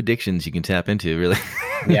 those are two addictions you can tap into, really.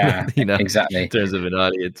 Yeah, you know, exactly. In terms of an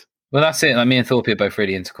audience. Well, that's it. Like, me and Thorpe are both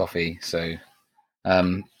really into coffee, so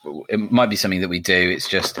it might be something that we do. It's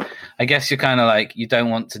just, I guess you're kind of like, you don't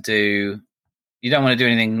want to do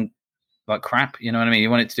anything like crap, you know what I mean? You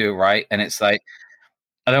want it to do it right, and it's like,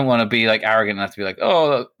 I don't want to be like arrogant enough to be like,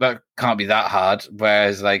 oh, that can't be that hard,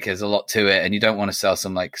 whereas like there's a lot to it, and you don't want to sell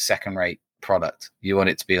some like second rate product. You want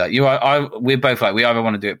it to be like, we're both like, we either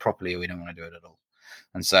want to do it properly or we don't want to do it at all.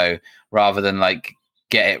 And so rather than like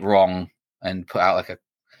get it wrong and put out like a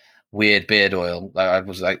weird beard oil, like, I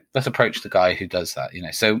was like, let's approach the guy who does that, you know.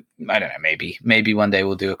 So I don't know, maybe one day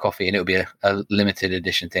we'll do a coffee and it'll be a limited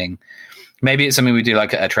edition thing. Maybe it's something we do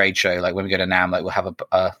like at a trade show, like when we go to NAMM, like we'll have a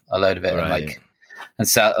load of it, right, and like, and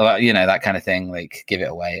sell, you know, that kind of thing, like give it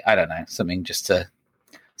away. I don't know, something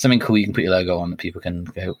cool you can put your logo on that people can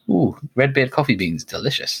go, ooh, Redbeard coffee beans,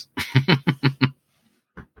 delicious.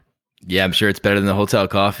 Yeah, I'm sure it's better than the hotel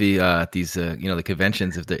coffee at these, the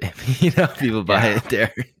conventions, if people buy it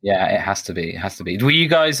there. Yeah, it has to be. Were you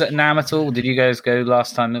guys at NAMM at all? Did you guys go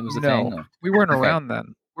last time it was a thing? No, we weren't around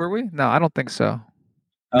then. Were we? No, I don't think so.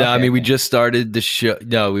 No, I mean, we just started the show.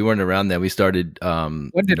 No, we weren't around then. We started. When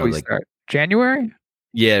did we start? January?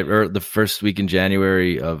 Yeah, or the first week in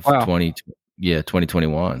January of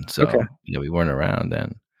 2021. So we weren't around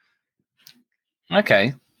then.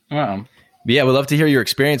 Okay. Wow. But yeah, we'd love to hear your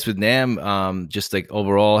experience with NAMM. Just like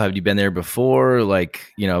overall, have you been there before?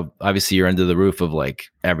 Like, obviously you're under the roof of like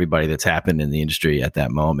everybody that's happened in the industry at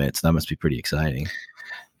that moment. So that must be pretty exciting.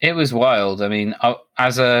 It was wild. I mean,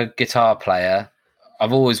 as a guitar player,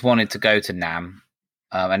 I've always wanted to go to NAMM.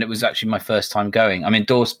 And it was actually my first time going. I'm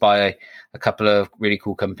endorsed by a couple of really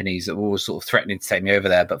cool companies that were always sort of threatening to take me over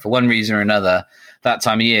there. But for one reason or another, that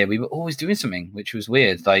time of year, we were always doing something, which was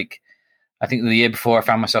weird. Like, I think the year before, I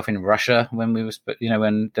found myself in Russia when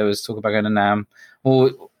when there was talk about going to NAMM.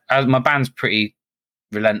 Well, my band's pretty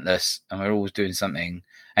relentless, and we're always doing something.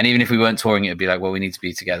 And even if we weren't touring, it'd be like, well, we need to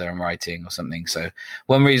be together and writing or something. So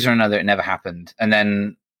one reason or another, it never happened. And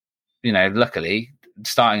then, luckily,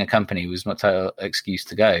 starting a company was my total excuse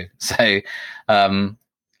to go. So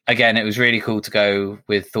again, it was really cool to go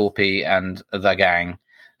with Thorpe and the gang,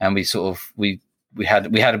 and we had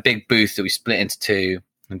a big booth that we split into two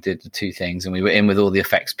and did the two things, and we were in with all the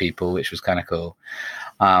effects people, which was kind of cool.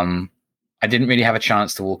 I didn't really have a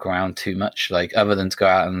chance to walk around too much, like other than to go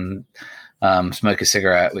out and smoke a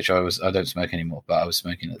cigarette, which I don't smoke anymore, but I was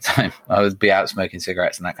smoking at the time. I would be out smoking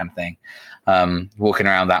cigarettes and that kind of thing, walking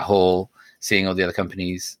around that hall, seeing all the other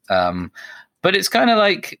companies. But it's kind of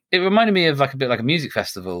like, it reminded me of like a bit like a music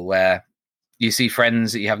festival where you see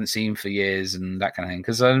friends that you haven't seen for years and that kind of thing.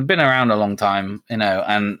 Because I've been around a long time, and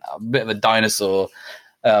a bit of a dinosaur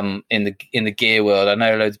in the gear world. I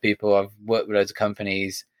know loads of people. I've worked with loads of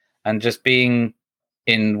companies, and just being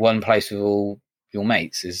in one place with all your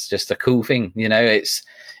mates is just a cool thing.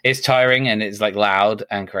 It's tiring and it's like loud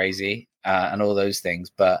and crazy and all those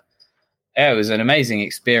things. But yeah, it was an amazing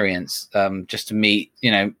experience just to meet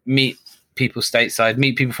people stateside,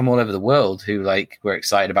 meet people from all over the world who like were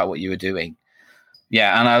excited about what you were doing.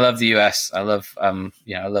 Yeah, and I love the US. I love I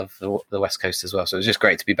love the West Coast as well. So it was just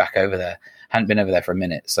great to be back over there. Hadn't been over there for a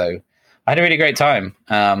minute, so I had a really great time.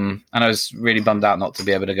 And I was really bummed out not to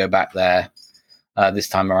be able to go back there this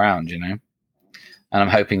time around. And I'm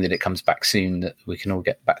hoping that it comes back soon, that we can all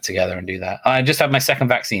get back together and do that. I just had my second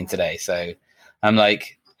vaccine today, so I'm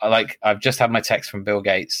I've just had my text from Bill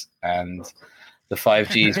Gates, and the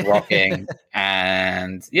 5G is rocking,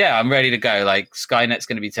 and yeah, I'm ready to go. Like Skynet's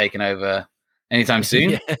going to be taken over anytime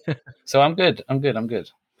soon. Yeah. So I'm good.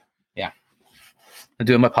 Yeah. I'm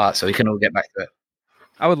doing my part so we can all get back to it.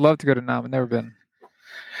 I would love to go to Nam. I've never been.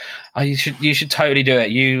 Oh, you should totally do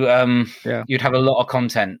it. You'd have a lot of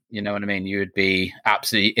content. You know what I mean? You would be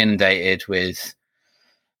absolutely inundated with,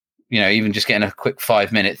 even just getting a quick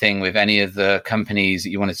 5-minute thing with any of the companies that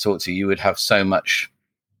you want to talk to. You would have so much.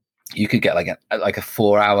 You could get like a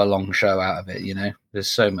 4-hour long show out of it. There's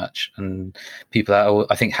so much, and people are,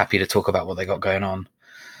 I think, happy to talk about what they got going on.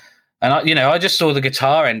 And I just saw the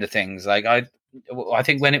guitar end of things. Like I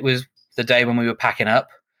think when it was the day when we were packing up,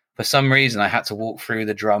 for some reason I had to walk through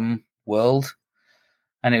the drum world,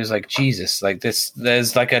 and it was like, Jesus, like this,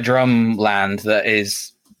 there's like a drum land that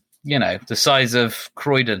is, the size of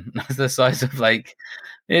Croydon, the size of like,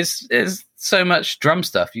 it's so much drum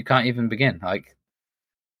stuff. You can't even begin. Like,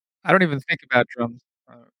 I don't even think about drums.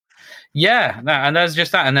 Yeah, no, and there's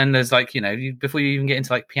just that, and then there's like before you even get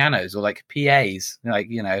into like pianos or like PAs, like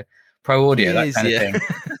pro audio, that kind of thing.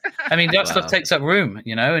 I mean, that stuff takes up room,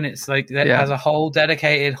 and it's like it has a whole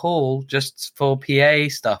dedicated hall just for PA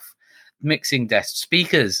stuff, mixing desks,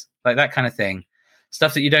 speakers, like that kind of thing,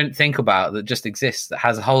 stuff that you don't think about that just exists, that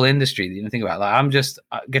has a whole industry that you don't think about. Like I'm just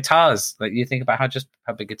guitars, like you think about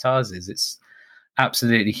how big guitars is. It's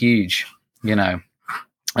absolutely huge,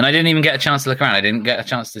 And I didn't even get a chance to look around. I didn't get a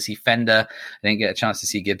chance to see Fender. I didn't get a chance to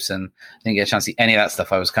see Gibson. I didn't get a chance to see any of that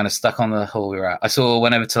stuff. I was kind of stuck on the hall we were at.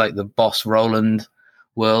 Went over to like the Boss Roland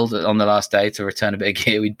world on the last day to return a bit of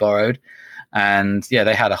gear we'd borrowed. And yeah,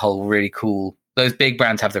 they had a whole really cool, those big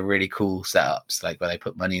brands have the really cool setups, like where they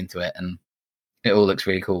put money into it, and it all looks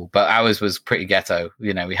really cool. But ours was pretty ghetto.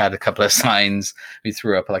 We had a couple of signs. We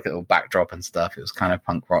threw up like a little backdrop and stuff. It was kind of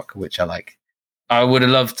punk rock, which I like. I'd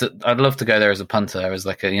love to go there as a punter, as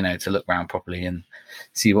like a, to look around properly and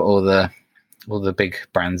see what all the big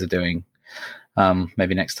brands are doing.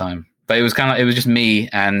 Maybe next time. But it was just me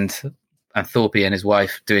and Thorpe and his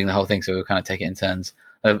wife doing the whole thing. So we were kind of taking it in turns.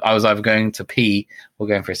 I was either going to pee or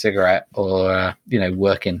going for a cigarette or,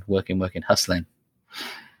 working, hustling.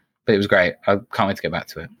 But it was great. I can't wait to get back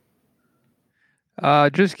to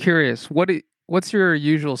it. Just curious, what's your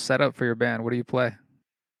usual setup for your band? What do you play?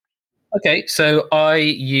 Okay, so I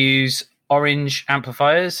use Orange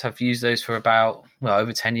amplifiers. I've used those for about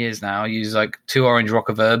over 10 years now. I use like 2 Orange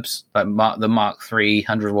Rockaverbs, like the Mark III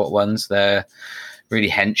 100-watt ones. They're really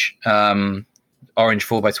hench. Orange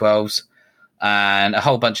 4x12s, and a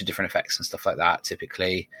whole bunch of different effects and stuff like that,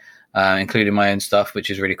 typically, including my own stuff, which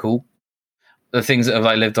is really cool. The things that have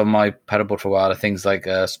like lived on my pedal board for a while are things like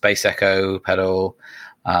a Space Echo pedal,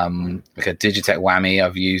 like a Digitech Whammy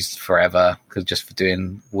I've used forever, because just for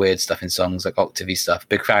doing weird stuff in songs, like octavey stuff.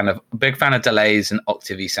 Big fan of delays and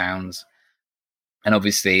octavey sounds, and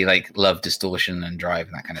obviously like love distortion and drive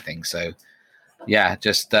and that kind of thing. So yeah,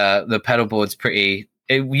 just the pedal board's pretty.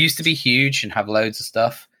 It used to be huge and have loads of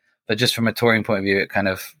stuff, but just from a touring point of view, it kind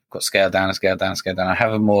of got scaled down. I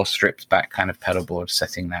have a more stripped back kind of pedal board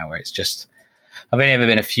setting now, where it's just, I've only ever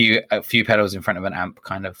been a few pedals in front of an amp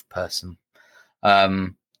kind of person.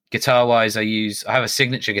 Guitar wise, I have a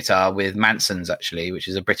signature guitar with Manson's, actually, which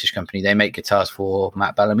is a British company. They make guitars for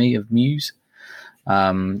Matt Bellamy of Muse.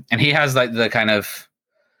 And he has like the kind of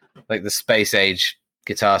like the space age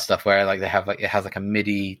guitar stuff where like it has like a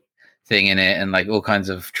MIDI thing in it and like all kinds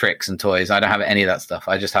of tricks and toys. I don't have any of that stuff.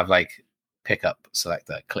 I just have like pickup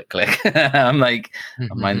selector, click click. I'm like,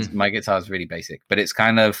 my guitar is really basic, but it's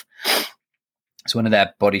kind of, it's one of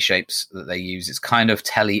their body shapes that they use. It's kind of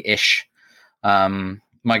telly-ish.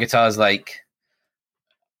 my guitar's like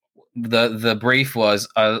the brief was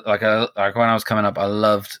like when I was coming up, I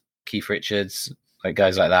loved Keith Richards, like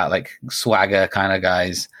guys like that, like swagger kind of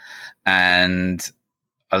guys, and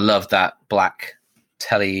I loved that black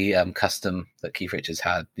Telly custom that Keith Richards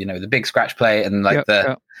had. You know, the big scratch plate and like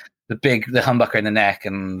the humbucker in the neck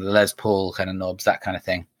and the Les Paul kind of knobs, that kind of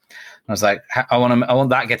thing. I was like, I want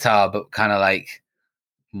that guitar, but kind of like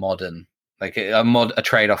modern, like a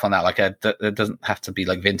trade off on that. Like it doesn't have to be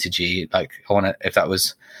like vintagey. Like I want it, if that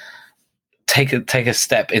was take a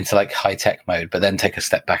step into like high tech mode, but then take a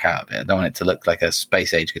step back out of it. I don't want it to look like a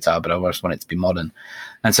space age guitar, but I just want it to be modern.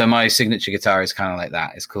 And so my signature guitar is kind of like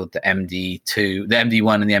that. It's called the MD2, the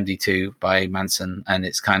MD1 and the MD2 by Manson, and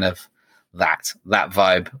it's kind of that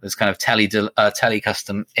vibe. It's kind of Telly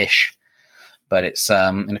custom ish, but it's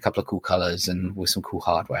in a couple of cool colors and with some cool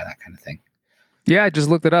hardware, that kind of thing. Yeah, I just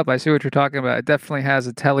looked it up. I see what you're talking about. It definitely has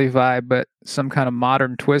a Telly vibe, but some kind of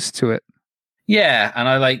modern twist to it. Yeah, and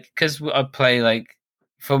I like, because I play like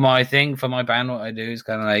for my band, what I do is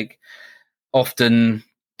kind of like often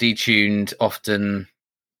detuned, often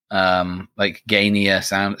like gainier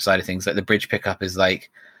sound side of things. Like the bridge pickup is like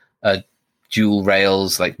a dual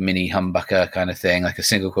rails, like mini humbucker kind of thing, like a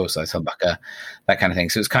single coil size humbucker, that kind of thing.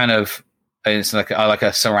 So it's like I like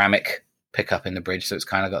a ceramic pickup in the bridge, so it's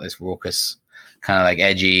kind of got this raucous, kind of like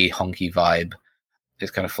edgy, honky vibe.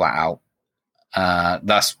 It's kind of flat out.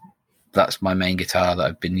 That's my main guitar that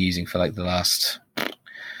I've been using for like the last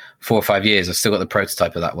 4 or 5 years. I've still got the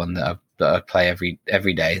prototype of that one that I play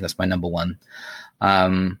every day. That's my number one.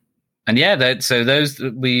 And yeah, I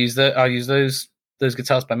use those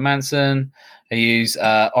guitars by Manson. I use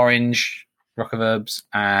Orange Rockaverbs,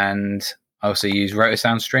 and I also use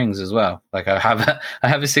Rotosound strings as well. Like I have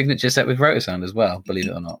a signature set with Rotosound as well, believe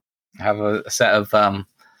it or not. I have a set of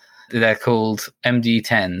they're called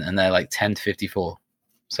MD10, and they're like 10 to 54.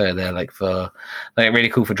 So they're like really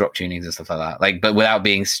cool for drop tunings and stuff like that. Like, but without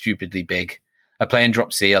being stupidly big. I play in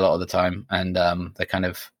drop C a lot of the time, and they kind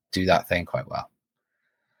of do that thing quite well.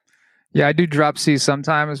 Yeah, I do drop C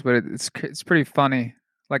sometimes, but it's pretty funny.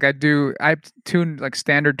 Like I tune like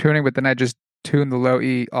standard tuning, but then I just tune the low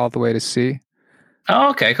E all the way to C.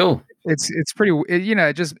 Oh, okay, cool. It's pretty,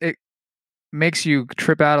 it makes you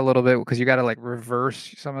trip out a little bit because you got to like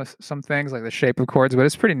reverse some things, like the shape of chords, but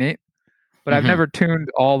it's pretty neat. But I've never tuned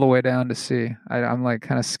all the way down to C. I'm like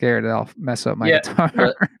kind of scared that I'll mess up my guitar.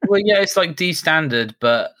 Well, it's like D standard,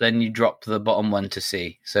 but then you drop the bottom one to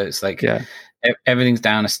C. So it's like everything's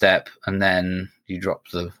down a step, and then you drop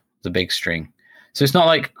the big string. So it's not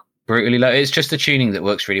like brutally low. It's just a tuning that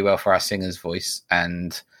works really well for our singer's voice,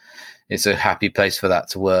 and it's a happy place for that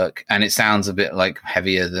to work. And it sounds a bit like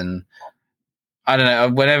heavier than, I don't know.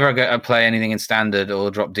 Whenever I play anything in standard or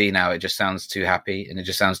drop D now, it just sounds too happy, and it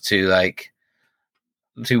just sounds too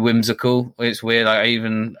whimsical. It's weird. Like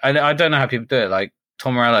I don't know how people do it. Like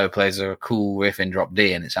Tom Morello plays a cool riff in drop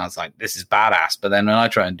D, and it sounds like this is badass. But then when I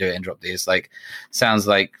try and do it in drop D, it's like sounds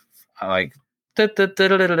like just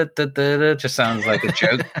sounds like a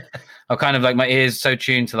joke. I'm kind of like, my ears so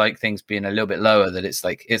tuned to like things being a little bit lower that it's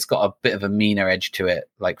like it's got a bit of a meaner edge to it.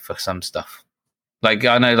 Like for some stuff. Like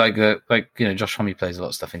I know, Josh Homme plays a lot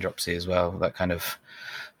of stuff in drop C as well. That kind of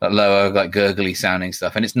that lower, like gurgly sounding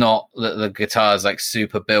stuff, and it's not that the guitar's like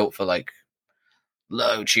super built for like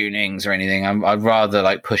low tunings or anything. I'd rather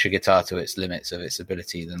like push a guitar to its limits of its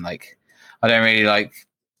ability than like never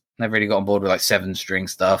really got on board with like 7-string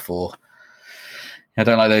stuff, or I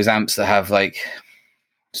don't like those amps that have like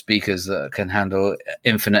speakers that can handle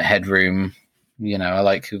infinite headroom. You know, I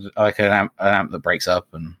like an amp that breaks up,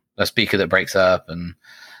 and a speaker that breaks up, and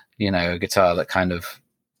a guitar that kind of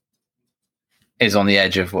is on the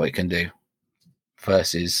edge of what it can do,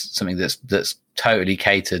 versus something that's totally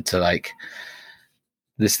catered to like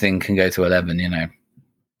this thing can go to 11.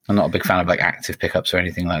 I'm not a big fan of like active pickups or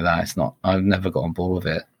anything like that. It's not. I've never got on board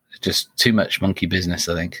with it. It's just too much monkey business,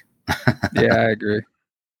 I think. Yeah, I agree.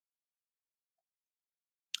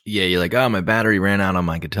 Yeah, you're like, oh, my battery ran out on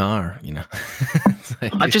my guitar.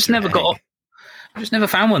 Like, I just never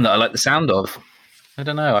found one that I like the sound of. I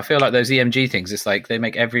don't know. I feel like those EMG things, it's like they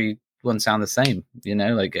make everyone sound the same.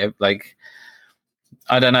 Like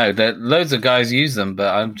I don't know. Loads of guys use them,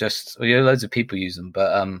 but loads of people use them,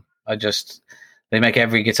 but they make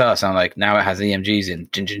every guitar sound like now it has EMGs in.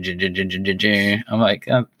 I'm like,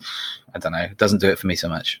 I don't know. It doesn't do it for me so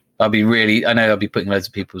much. I'll be putting loads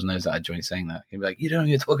of people's nose out of joint saying that. You'll be like, you don't know what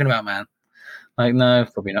you're talking about, man. Like, no,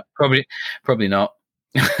 probably not. Probably not.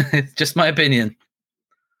 It's just my opinion.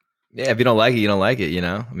 Yeah, if you don't like it, you don't like it,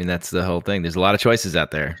 I mean, that's the whole thing. There's a lot of choices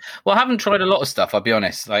out there. Well, I haven't tried a lot of stuff, I'll be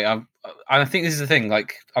honest. Like, I think this is the thing.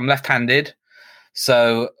 Like, I'm left-handed,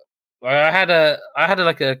 So I had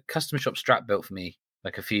like a custom shop Strat built for me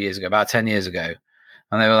like a few years ago, about 10 years ago,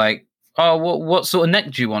 and they were like, "Oh, what sort of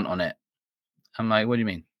neck do you want on it?" I'm like, "What do you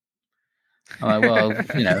mean?" I'm like, "Well,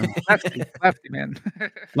 lefty man."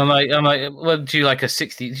 I'm like, well, do you like a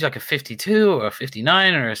 60? Do you like a 52 or a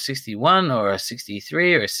 59 or a 61 or a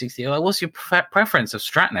 63 or a 60? Like, what's your preference of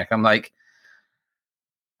Strat neck? I'm like,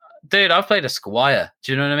 dude, I've played a Squire.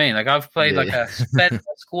 Do you know what I mean? Like, I've played like a Spencer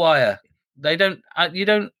Squire. They don't, you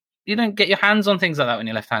don't get your hands on things like that when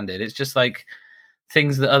you're left-handed. It's just like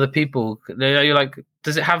things that other people. You're like,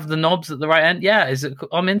 does it have the knobs at the right end? Yeah. Is it?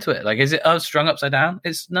 I'm into it. Like, is it strung upside down?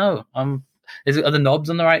 It's no. Is it, are the knobs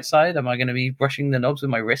on the right side? Am I going to be brushing the knobs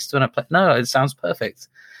with my wrist when I play? No, it sounds perfect.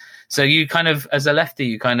 So you kind of, as a lefty,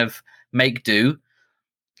 you kind of make do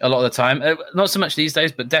a lot of the time. Not so much these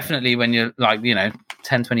days, but definitely when you're like,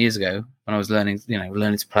 10, 20 years ago when I was learning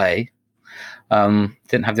to play,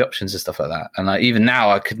 didn't have the options and stuff like that. And even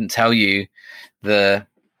now, I couldn't tell you the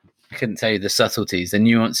subtleties, the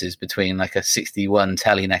nuances between like a 61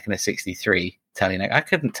 telly neck and a 63 telly neck. I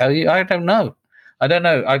couldn't tell you. I don't know. I don't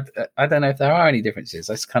know if there are any differences.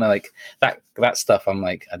 It's kind of like that stuff. I'm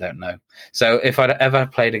like, I don't know. So if I'd ever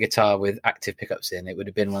played a guitar with active pickups in, it would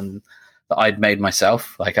have been one that I'd made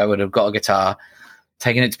myself. Like I would have got a guitar,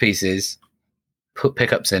 taken it to pieces, put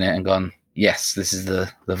pickups in it, and gone, yes, this is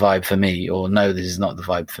the vibe for me, or no, this is not the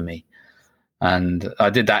vibe for me. And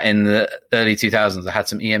I did that in the early 2000s. I had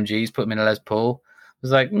some EMGs, put them in a Les Paul. I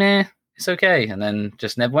was like, nah, it's okay, and then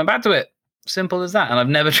just never went back to it. Simple as that. And I've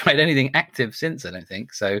never tried anything active since, I don't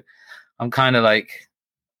think. So I'm kind of like,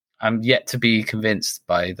 I'm yet to be convinced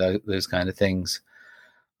by those kind of things.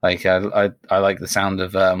 Like I like the sound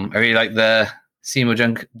of I really like the Seymour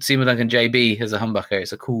Duncan JB as a humbucker.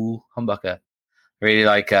 It's a cool humbucker. I really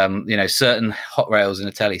like certain hot rails in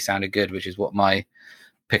a telly sounded good, which is what my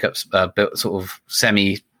pickups built sort of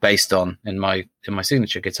semi based on in my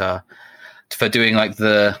signature guitar for doing like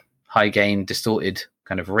the high gain distorted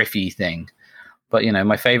kind of riffy thing. But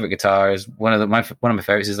my favorite guitar is one of my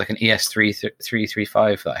favorites is like an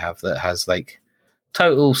ES335 that I have that has like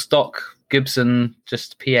total stock Gibson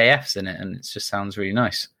just PAFs in it, and it just sounds really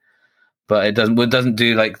nice. But it doesn't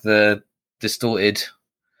do like the distorted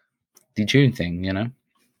detune thing,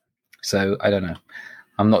 So I don't know.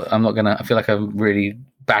 I'm not gonna. I feel like I'm really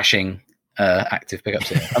bashing active pickups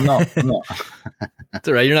here. I'm not. It's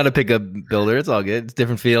all right. You're not a pickup builder. It's all good. It's a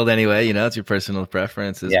different field anyway. It's your personal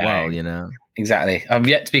preference as well. Exactly. I'm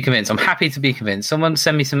yet to be convinced. I'm happy to be convinced. Someone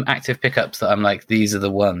send me some active pickups that I'm like, these are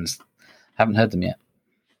the ones. Haven't heard them yet.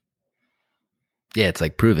 Yeah, it's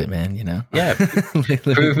like, prove it, man. Yeah,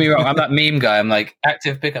 prove me wrong. I'm that meme guy. I'm like,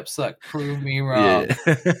 active pickups suck. Prove me wrong.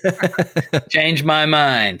 Yeah. Change my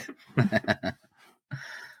mind.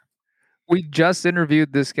 We just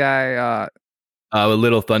interviewed this guy. With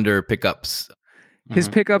Little Thunder pickups. His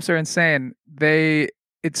pickups are insane.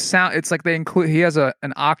 It's like they include. He has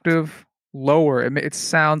an octave lower. It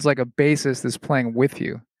sounds like a bassist is playing with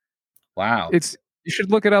you. Wow. You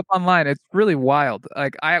should look it up online. It's really wild.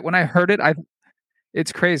 Like when I heard it,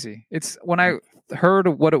 it's crazy. It's when I heard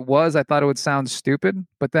what it was, I thought it would sound stupid,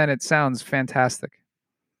 but then it sounds fantastic.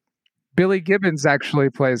 Billy Gibbons actually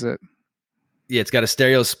plays it. Yeah, it's got a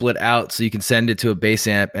stereo split out, so you can send it to a bass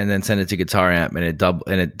amp and then send it to guitar amp, and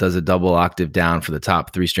it does a double octave down for the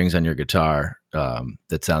top 3 strings on your guitar.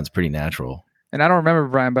 That sounds pretty natural. And I don't remember,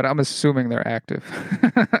 Brian, but I'm assuming they're active.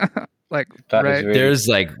 Like, that right? Really... There's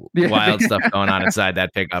like wild stuff going on inside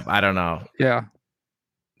that pickup. I don't know. Yeah.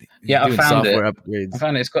 Yeah, I found it. Upgrades. I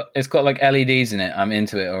found it. It's got like LEDs in it. I'm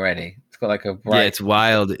into it already. It's got like a bright. Yeah, it's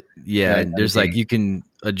wild. Yeah, LED. There's like you can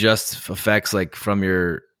adjust effects like from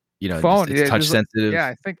your phone. It's touch sensitive.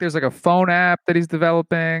 I think there's like a phone app that he's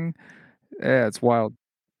developing. Yeah, it's wild.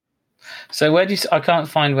 So I can't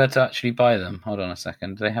find where to actually buy them. Hold on a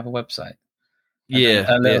second. Do they have a website?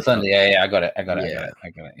 Yeah, Little Thunder. Yeah, I got it.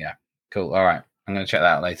 Yeah, cool. All right, I'm gonna check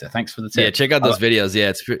that out later. Thanks for the tip. Yeah, check out those videos. Yeah,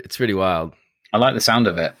 it's pretty wild. I like the sound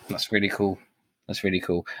of it. That's really cool.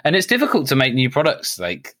 And it's difficult to make new products,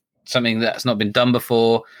 like something that's not been done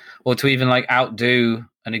before, or to even like outdo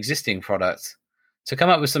an existing product. To come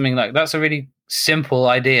up with something like that's a really simple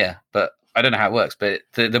idea, but I don't know how it works. But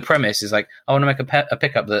the premise is like, I want to make a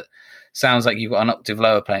pickup that sounds like you've got an octave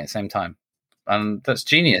lower playing at the same time. And that's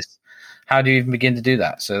genius. How do you even begin to do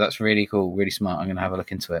that? So that's really cool, really smart. I'm going to have a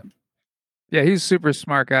look into it. Yeah, he's a super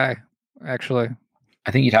smart guy, actually.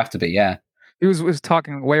 I think you'd have to be, yeah. He was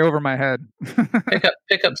talking way over my head.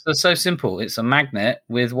 Pickups are so simple. It's a magnet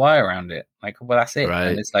with wire around it. Like, well, that's it. Right.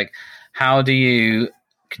 And it's like, how do you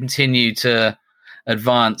continue to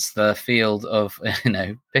advance the field of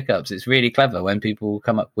pickups? It's really clever when people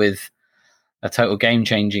come up with a total game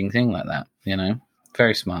changing thing like that.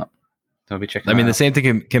 Very smart. I'll be checking. I mean, that the same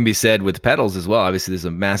thing can be said with pedals as well. Obviously, there's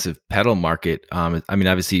a massive pedal market. I mean,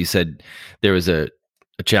 obviously, you said there was a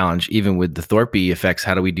challenge even with the Thorpe effects.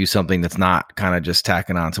 How do we do something that's not kind of just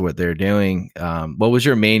tacking on to what they're doing? What was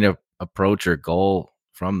your main approach or goal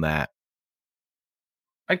from that?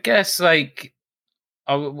 I guess I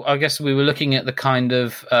guess we were looking at the kind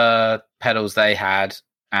of pedals they had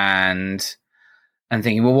and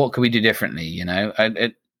thinking, well, what could we do differently?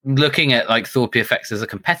 Looking at like Thorpe effects as a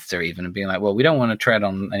competitor even, and being like, well, we don't want to tread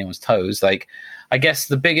on anyone's toes. Like, I guess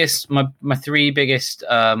my three biggest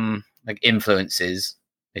like influences,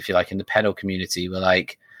 if you like, in the pedal community were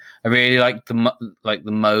like, I really like the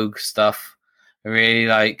Moog stuff. I really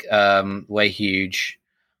like Way Huge.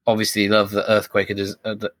 Obviously, love the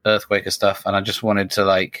Earthquaker stuff, and I just wanted to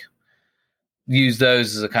like use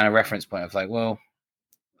those as a kind of reference point of like, well,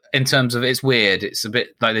 in terms of it's weird, it's a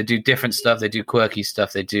bit like they do different stuff, they do quirky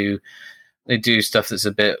stuff, they do stuff that's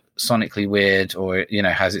a bit sonically weird or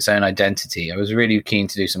has its own identity. I was really keen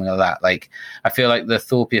to do something like that. Like, I feel like the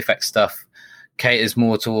Thorpe effect stuff caters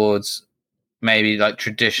more towards maybe like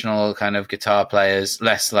traditional kind of guitar players,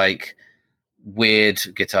 less like weird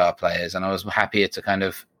guitar players, and I was happier to kind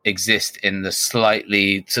of exist in the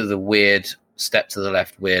slightly to the weird step to the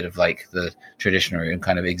left weird of like the traditional and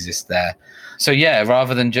kind of exist there. So yeah,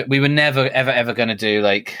 rather than we were never ever going to do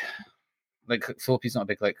like Thorpe's not a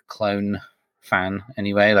big like clone fan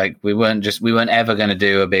anyway. Like we weren't ever going to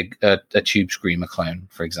do a big a Tube Screamer clone,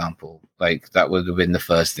 for example. Like that would have been the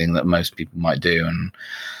first thing that most people might do, and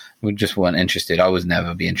we just weren't interested. I was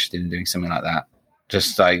never be interested in doing something like that.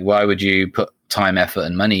 Just like, why would you put time, effort,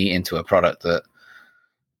 and money into a product that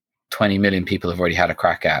 20 million people have already had a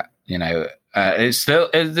crack at?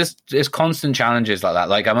 It's constant challenges like that.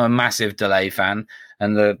 Like, I'm a massive delay fan,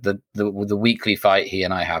 and the weekly fight he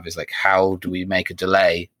and I have is like, how do we make a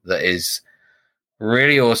delay that is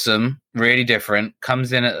really awesome, really different,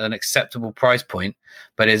 comes in at an acceptable price point,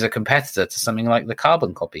 but is a competitor to something like the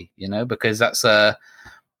Carbon Copy? Because that's a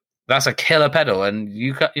killer pedal, and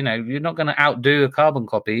you're not going to outdo a Carbon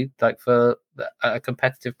Copy like for a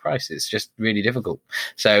competitive price. It's just really difficult.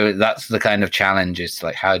 So that's the kind of challenge. Is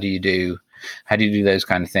like, how do you do those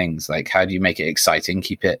kind of things? Like, how do you make it exciting,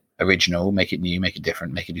 keep it original, make it new, make it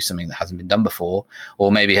different, make it do something that hasn't been done before,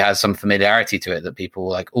 or maybe has some familiarity to it that people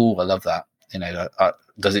are like, oh, I love that.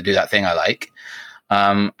 Does it do that thing I like?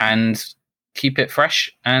 And keep it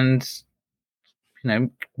fresh and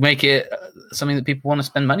make it something that people want to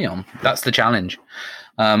spend money on. That's the challenge.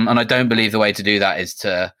 And I don't believe the way to do that is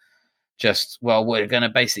to just, well, we're going to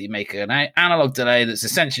basically make an analog delay that's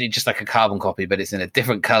essentially just like a Carbon Copy, but it's in a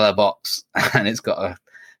different color box and it's got a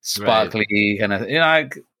sparkly kind of, I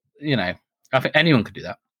think anyone could do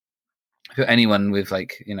that. I feel anyone with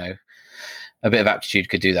like, a bit of aptitude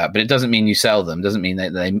could do that, but it doesn't mean you sell them. It doesn't mean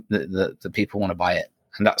that the people want to buy it.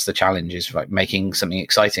 And that's the challenge, is like making something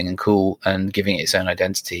exciting and cool and giving it its own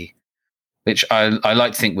identity, which I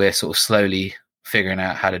like to think we're sort of slowly figuring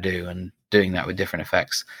out how to do, and doing that with different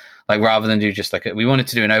effects. Like, rather than do just like we wanted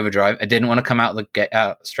to do an overdrive. I didn't want to come out straight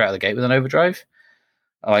out of the gate with an overdrive.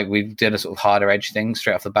 Like, we did a sort of harder edge thing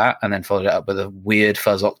straight off the bat, and then followed it up with a weird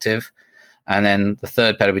fuzz octave. And then the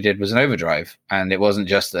third pedal we did was an overdrive, and it wasn't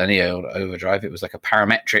just any old overdrive. It was like a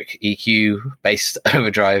parametric EQ based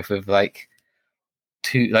overdrive with like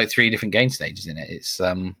three different gain stages in it. It's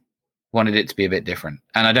wanted it to be a bit different,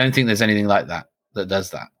 and I don't think there's anything like that does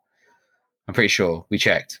that. I'm pretty sure we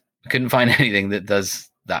checked. I couldn't find anything that does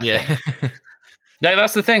that. Yeah. No,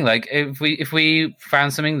 that's the thing. Like, if we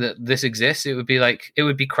found something that this exists, it would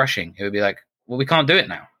be crushing. It would be like, well, we can't do it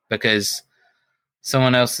now because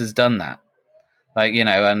someone else has done that. Like,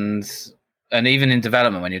 and even in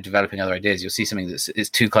development, when you're developing other ideas, you'll see something it's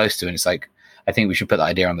too close to, and it's like, I think we should put that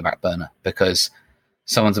idea on the back burner because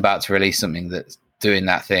someone's about to release something that's doing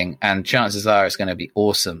that thing, and chances are it's going to be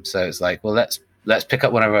awesome. So it's like, well, let's pick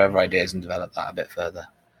up one of our other ideas and develop that a bit further.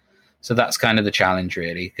 So that's kind of the challenge,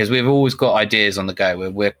 really, because we've always got ideas on the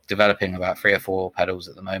go. We're developing about 3 or 4 pedals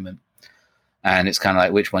at the moment, and it's kind of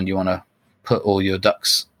like, which one do you want to put all your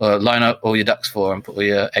ducks, or line up all your ducks for, and put all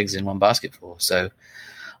your eggs in one basket for? So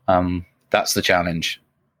that's the challenge.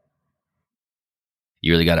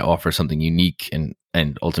 You really got to offer something unique and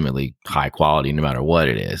ultimately high quality, no matter what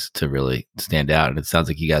it is, to really stand out. And it sounds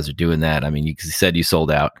like you guys are doing that. I mean, you said you sold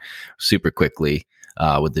out super quickly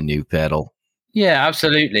with the new pedal. Yeah,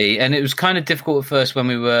 absolutely. And it was kind of difficult at first when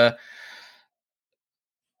we were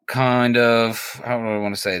kind of, how do I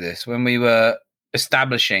want to say this? When we were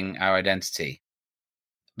establishing our identity,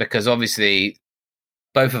 because obviously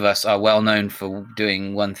both of us are well known for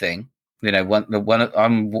doing one thing.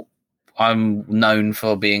 I'm I'm known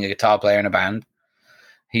for being a guitar player in a band.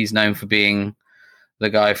 He's known for being the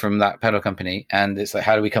guy from that pedal company, and it's like,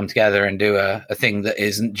 how do we come together and do a thing that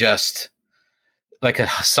isn't just like a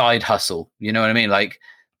side hustle? You know what I mean? Like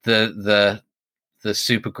the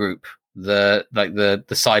super group, the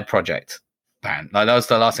side project band. Like that was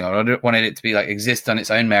the last thing. I wanted it to be like exist on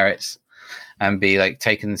its own merits and be like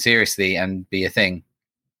taken seriously and be a thing.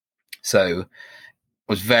 So I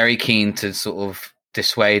was very keen to sort of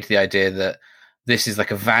dissuade the idea that this is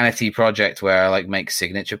like a vanity project where I like make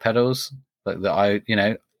signature pedals. Like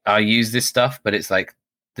that I use this stuff, but it's like,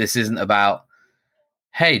 this isn't about,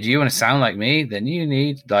 hey, do you want to sound like me? Then you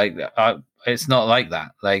need like, it's not like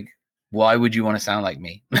that. Like, why would you want to sound like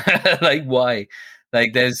me? Like, why?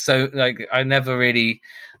 Like, there's so like, I never really,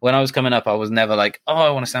 when I was coming up, I was never like, oh, I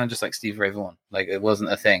want to sound just like Steve Ray Vaughan. Like, it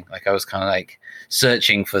wasn't a thing. Like, I was kind of like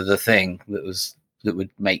searching for the thing that would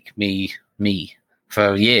make me me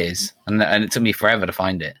for years, and it took me forever to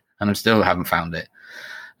find it, and I still haven't found it.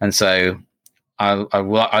 And so I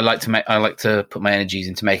like to put my energies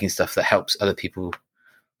into making stuff that helps other people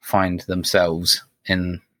find themselves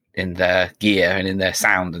in their gear and in their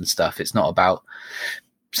sound and stuff. It's not about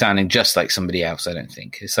sounding just like somebody else. I don't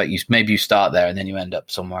think it's like maybe you start there and then you end up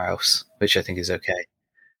somewhere else, which I think is okay.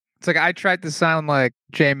 It's like I tried to sound like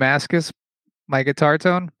Jay Mascis, my guitar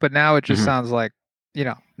tone, but now it just sounds like,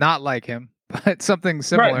 not like him, but something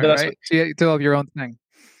similar, right? So you still have your own thing.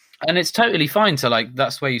 And it's totally fine to like,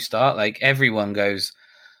 that's where you start. Like everyone goes,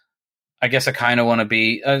 I guess I kind of want to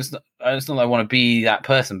be, it's not that I want to be that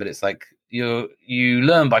person, but it's like you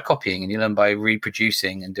learn by copying and you learn by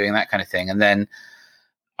reproducing and doing that kind of thing. And then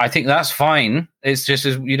I think that's fine. It's just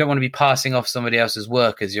as you don't want to be passing off somebody else's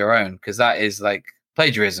work as your own, because that is like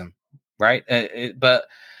plagiarism, right? But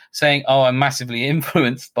saying, oh, I'm massively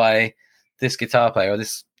influenced by this guitar player or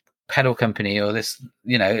this pedal company or this,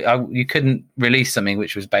 you couldn't release something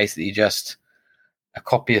which was basically just a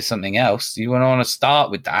copy of something else. You want to start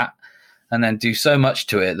with that and then do so much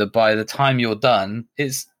to it that by the time you're done,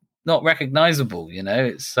 it's not recognizable.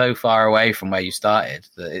 It's so far away from where you started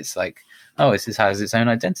that it's like, oh, this has its own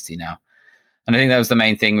identity now. And I think that was the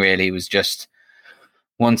main thing, really, was just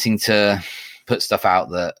wanting to put stuff out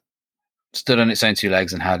that stood on its own two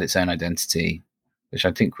legs and had its own identity, which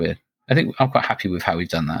I think I'm quite happy with how we've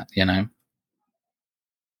done that,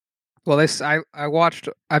 Well, I watched,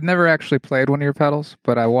 I've never actually played one of your pedals,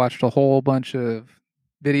 but I watched a whole bunch of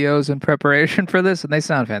videos in preparation for this, and they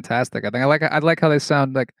sound fantastic. I like how they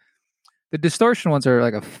sound. Like the distortion ones are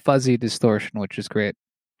like a fuzzy distortion, which is great.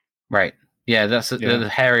 Right. Yeah, that's the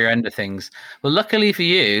hairier end of things. Well, luckily for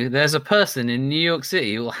you, there's a person in New York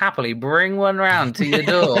City who will happily bring one round to your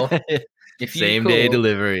door. Same day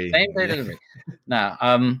delivery. No,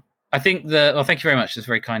 I think thank you very much. It's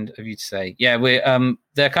very kind of you to say. Yeah, we're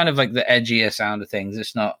they're kind of like the edgier sound of things.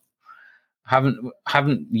 It's not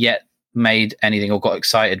haven't yet made anything or got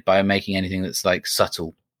excited by making anything that's like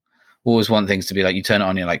subtle. Always want things to be like you turn it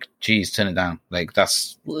on, you're like, geez, turn it down. Like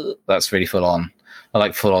that's really full on. I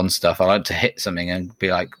like full on stuff. I like to hit something and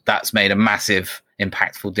be like, that's made a massive,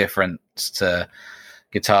 impactful difference to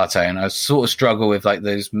guitar tone. I sort of struggle with like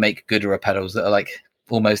those make gooder pedals that are like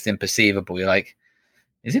almost imperceivable. You're like,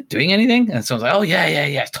 is it doing anything? And someone's like, oh yeah,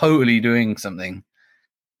 it's totally doing something.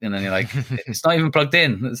 And then you're like, it's not even plugged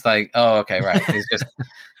in. It's like, oh, okay, right. It's just,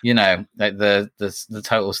 like the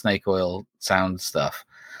total snake oil sound stuff.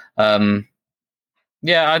 Just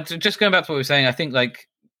going back to what we were saying, I think like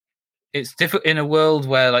it's difficult in a world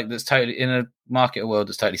where like that's totally in a market world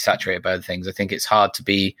that's totally saturated by other things. I think it's hard to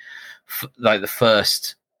be like the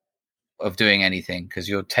first of doing anything because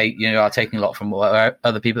you are taking a lot from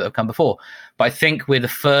other people that have come before. But I think we're the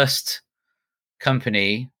first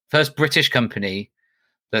British company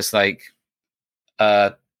that's like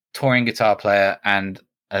a touring guitar player and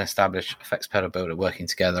an established effects pedal builder working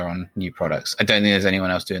together on new products. I don't think there's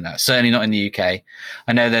anyone else doing that. Certainly not in the UK.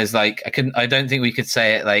 I know there's like I don't think we could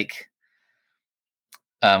say it like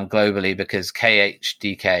globally because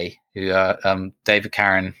KHDK, who David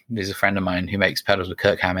Caron is a friend of mine who makes pedals with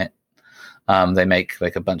Kirk Hammett. They make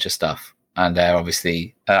like a bunch of stuff, and they're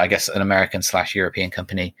obviously I guess an American/European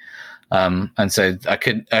company. And so I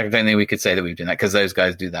don't think we could say that we've done that because those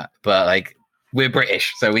guys do that. But like we're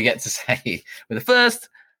British, so we get to say we're the first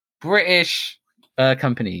British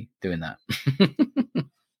company doing that.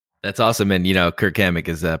 That's awesome, and Kirk Hammett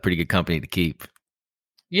is a pretty good company to keep.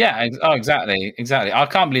 Yeah. Oh, exactly. I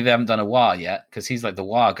can't believe they haven't done a wah yet because he's like the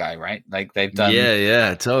wah guy, right? Like they've done.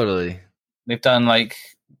 Yeah, totally. They've done like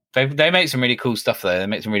they make some really cool stuff there. They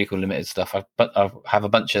make some really cool limited stuff. I have a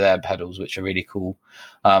bunch of their pedals which are really cool.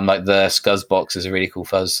 Like the Scuzz box is a really cool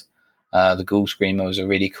fuzz The Ghoul Screamer was a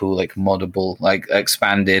really cool, like moddable, like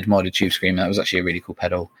expanded modded Tube Screamer. That was actually a really cool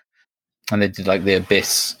pedal. And they did like the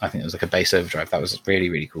Abyss. I think it was like a bass overdrive. That was a really,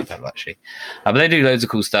 really cool pedal actually. But they do loads of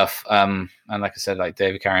cool stuff. And like I said, like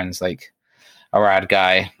David Caron's like a rad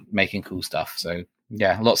guy making cool stuff. So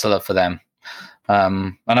yeah, lots of love for them.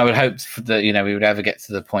 And I would hope that, you know, we would ever get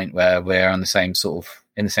to the point where we're on the same sort of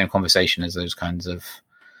in the same conversation as those kinds of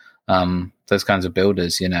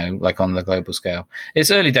builders, you know, like on the global scale.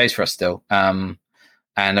 It's early days for us still. And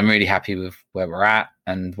I'm really happy with where we're at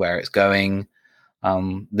and where it's going.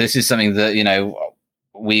 This is something that, you know,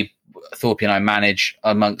 Thorpe and I manage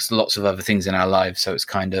amongst lots of other things in our lives. So it's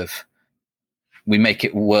kind of, we make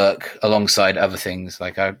it work alongside other things.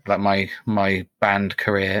 Like my band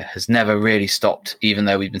career has never really stopped, even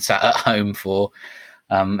though we've been sat at home for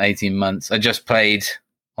 18 months. I just played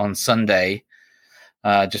on Sunday,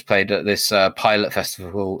 at this pilot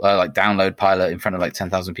festival, like download pilot in front of like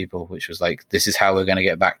 10,000 people, which was like, this is how we're going to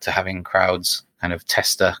get back to having crowds, kind of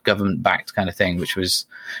tester, government backed kind of thing, which was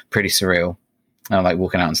pretty surreal. Like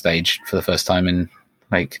walking out on stage for the first time in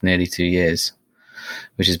like nearly 2 years,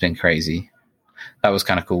 which has been crazy. That was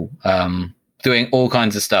kind of cool. Doing all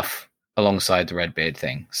kinds of stuff alongside the Redbeard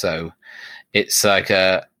thing. So it's like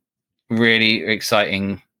a really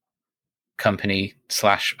exciting company /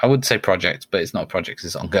 I would say project, but it's not a project,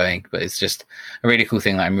 it's ongoing, but it's just a really cool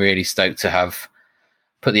thing that I'm really stoked to have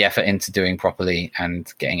put the effort into doing properly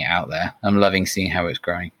and getting it out there. I'm loving seeing how it's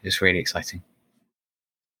growing. It's really exciting.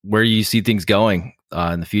 Where you see things going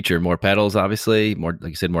in the future? More pedals, obviously, more, like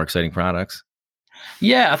you said, more exciting products.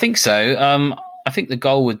 Yeah, I think so. I think the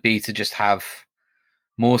goal would be to just have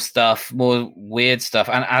more stuff, more weird stuff,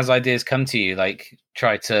 and as ideas come to you, like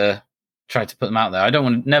try to put them out there. I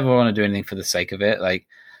never want to do anything for the sake of it. Like,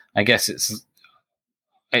 I guess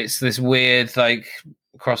it's this weird like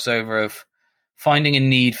crossover of finding a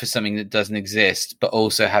need for something that doesn't exist, but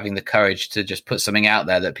also having the courage to just put something out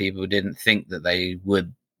there that people didn't think that they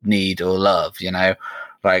would need or love. You know,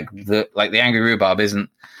 like the Angry Rhubarb isn't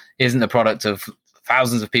the product of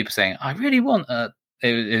thousands of people saying, I really want a.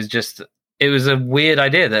 It was a weird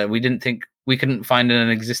idea that we didn't think we couldn't find an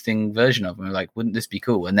existing version of. And we're like, wouldn't this be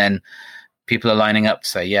cool? And then people are lining up to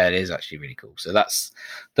say, yeah, it is actually really cool. So that's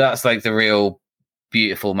like the real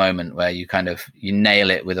beautiful moment where you nail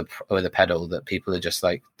it with a pedal that people are just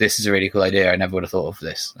like, this is a really cool idea. I never would have thought of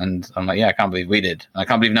this. And I'm like, yeah, I can't believe we did. I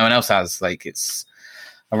can't believe no one else has. Like, it's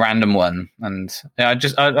a random one. And yeah, I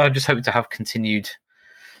just hope to have continued,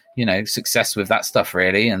 you know, success with that stuff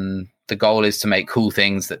really. And the goal is to make cool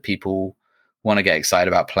things that people want to get excited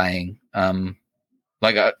about playing.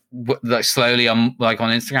 Like slowly on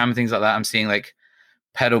Instagram and things like that, I'm seeing like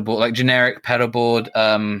pedalboard, like generic pedalboard,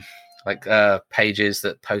 pages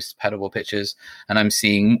that post pedalboard pictures, and I'm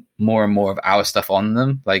seeing more and more of our stuff on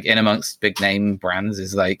them, like in amongst big name brands.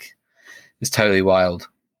 Is like, it's totally wild.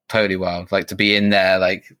 Like to be in there,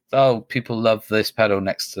 like, oh, people love this pedal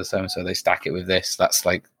next to so and so, they stack it with this. That's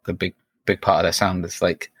like the big part of their sound. It's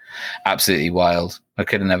like absolutely wild. I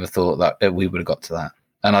could have never thought that we would have got to that.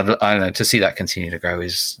 And I don't know, to see that continue to grow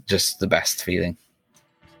is just the best feeling.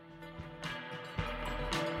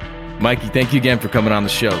 Mikey, thank you again for coming on the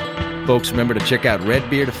show. Folks, remember to check out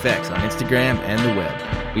Redbeard Effects on Instagram and the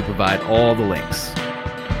web. We provide all the links.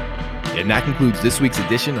 And that concludes this week's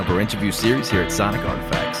edition of our interview series here at Sonic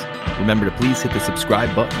Artifacts. Remember to please hit the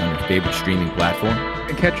subscribe button on your favorite streaming platform.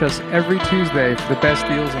 And catch us every Tuesday for the best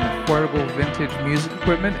deals on affordable vintage music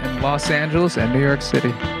equipment in Los Angeles and New York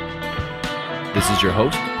City. This is your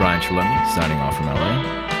host, Brian Chalumny, signing off from LA.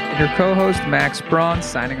 And your co-host, Max Braun,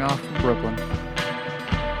 signing off from Brooklyn.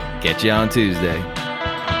 Catch you on Tuesday.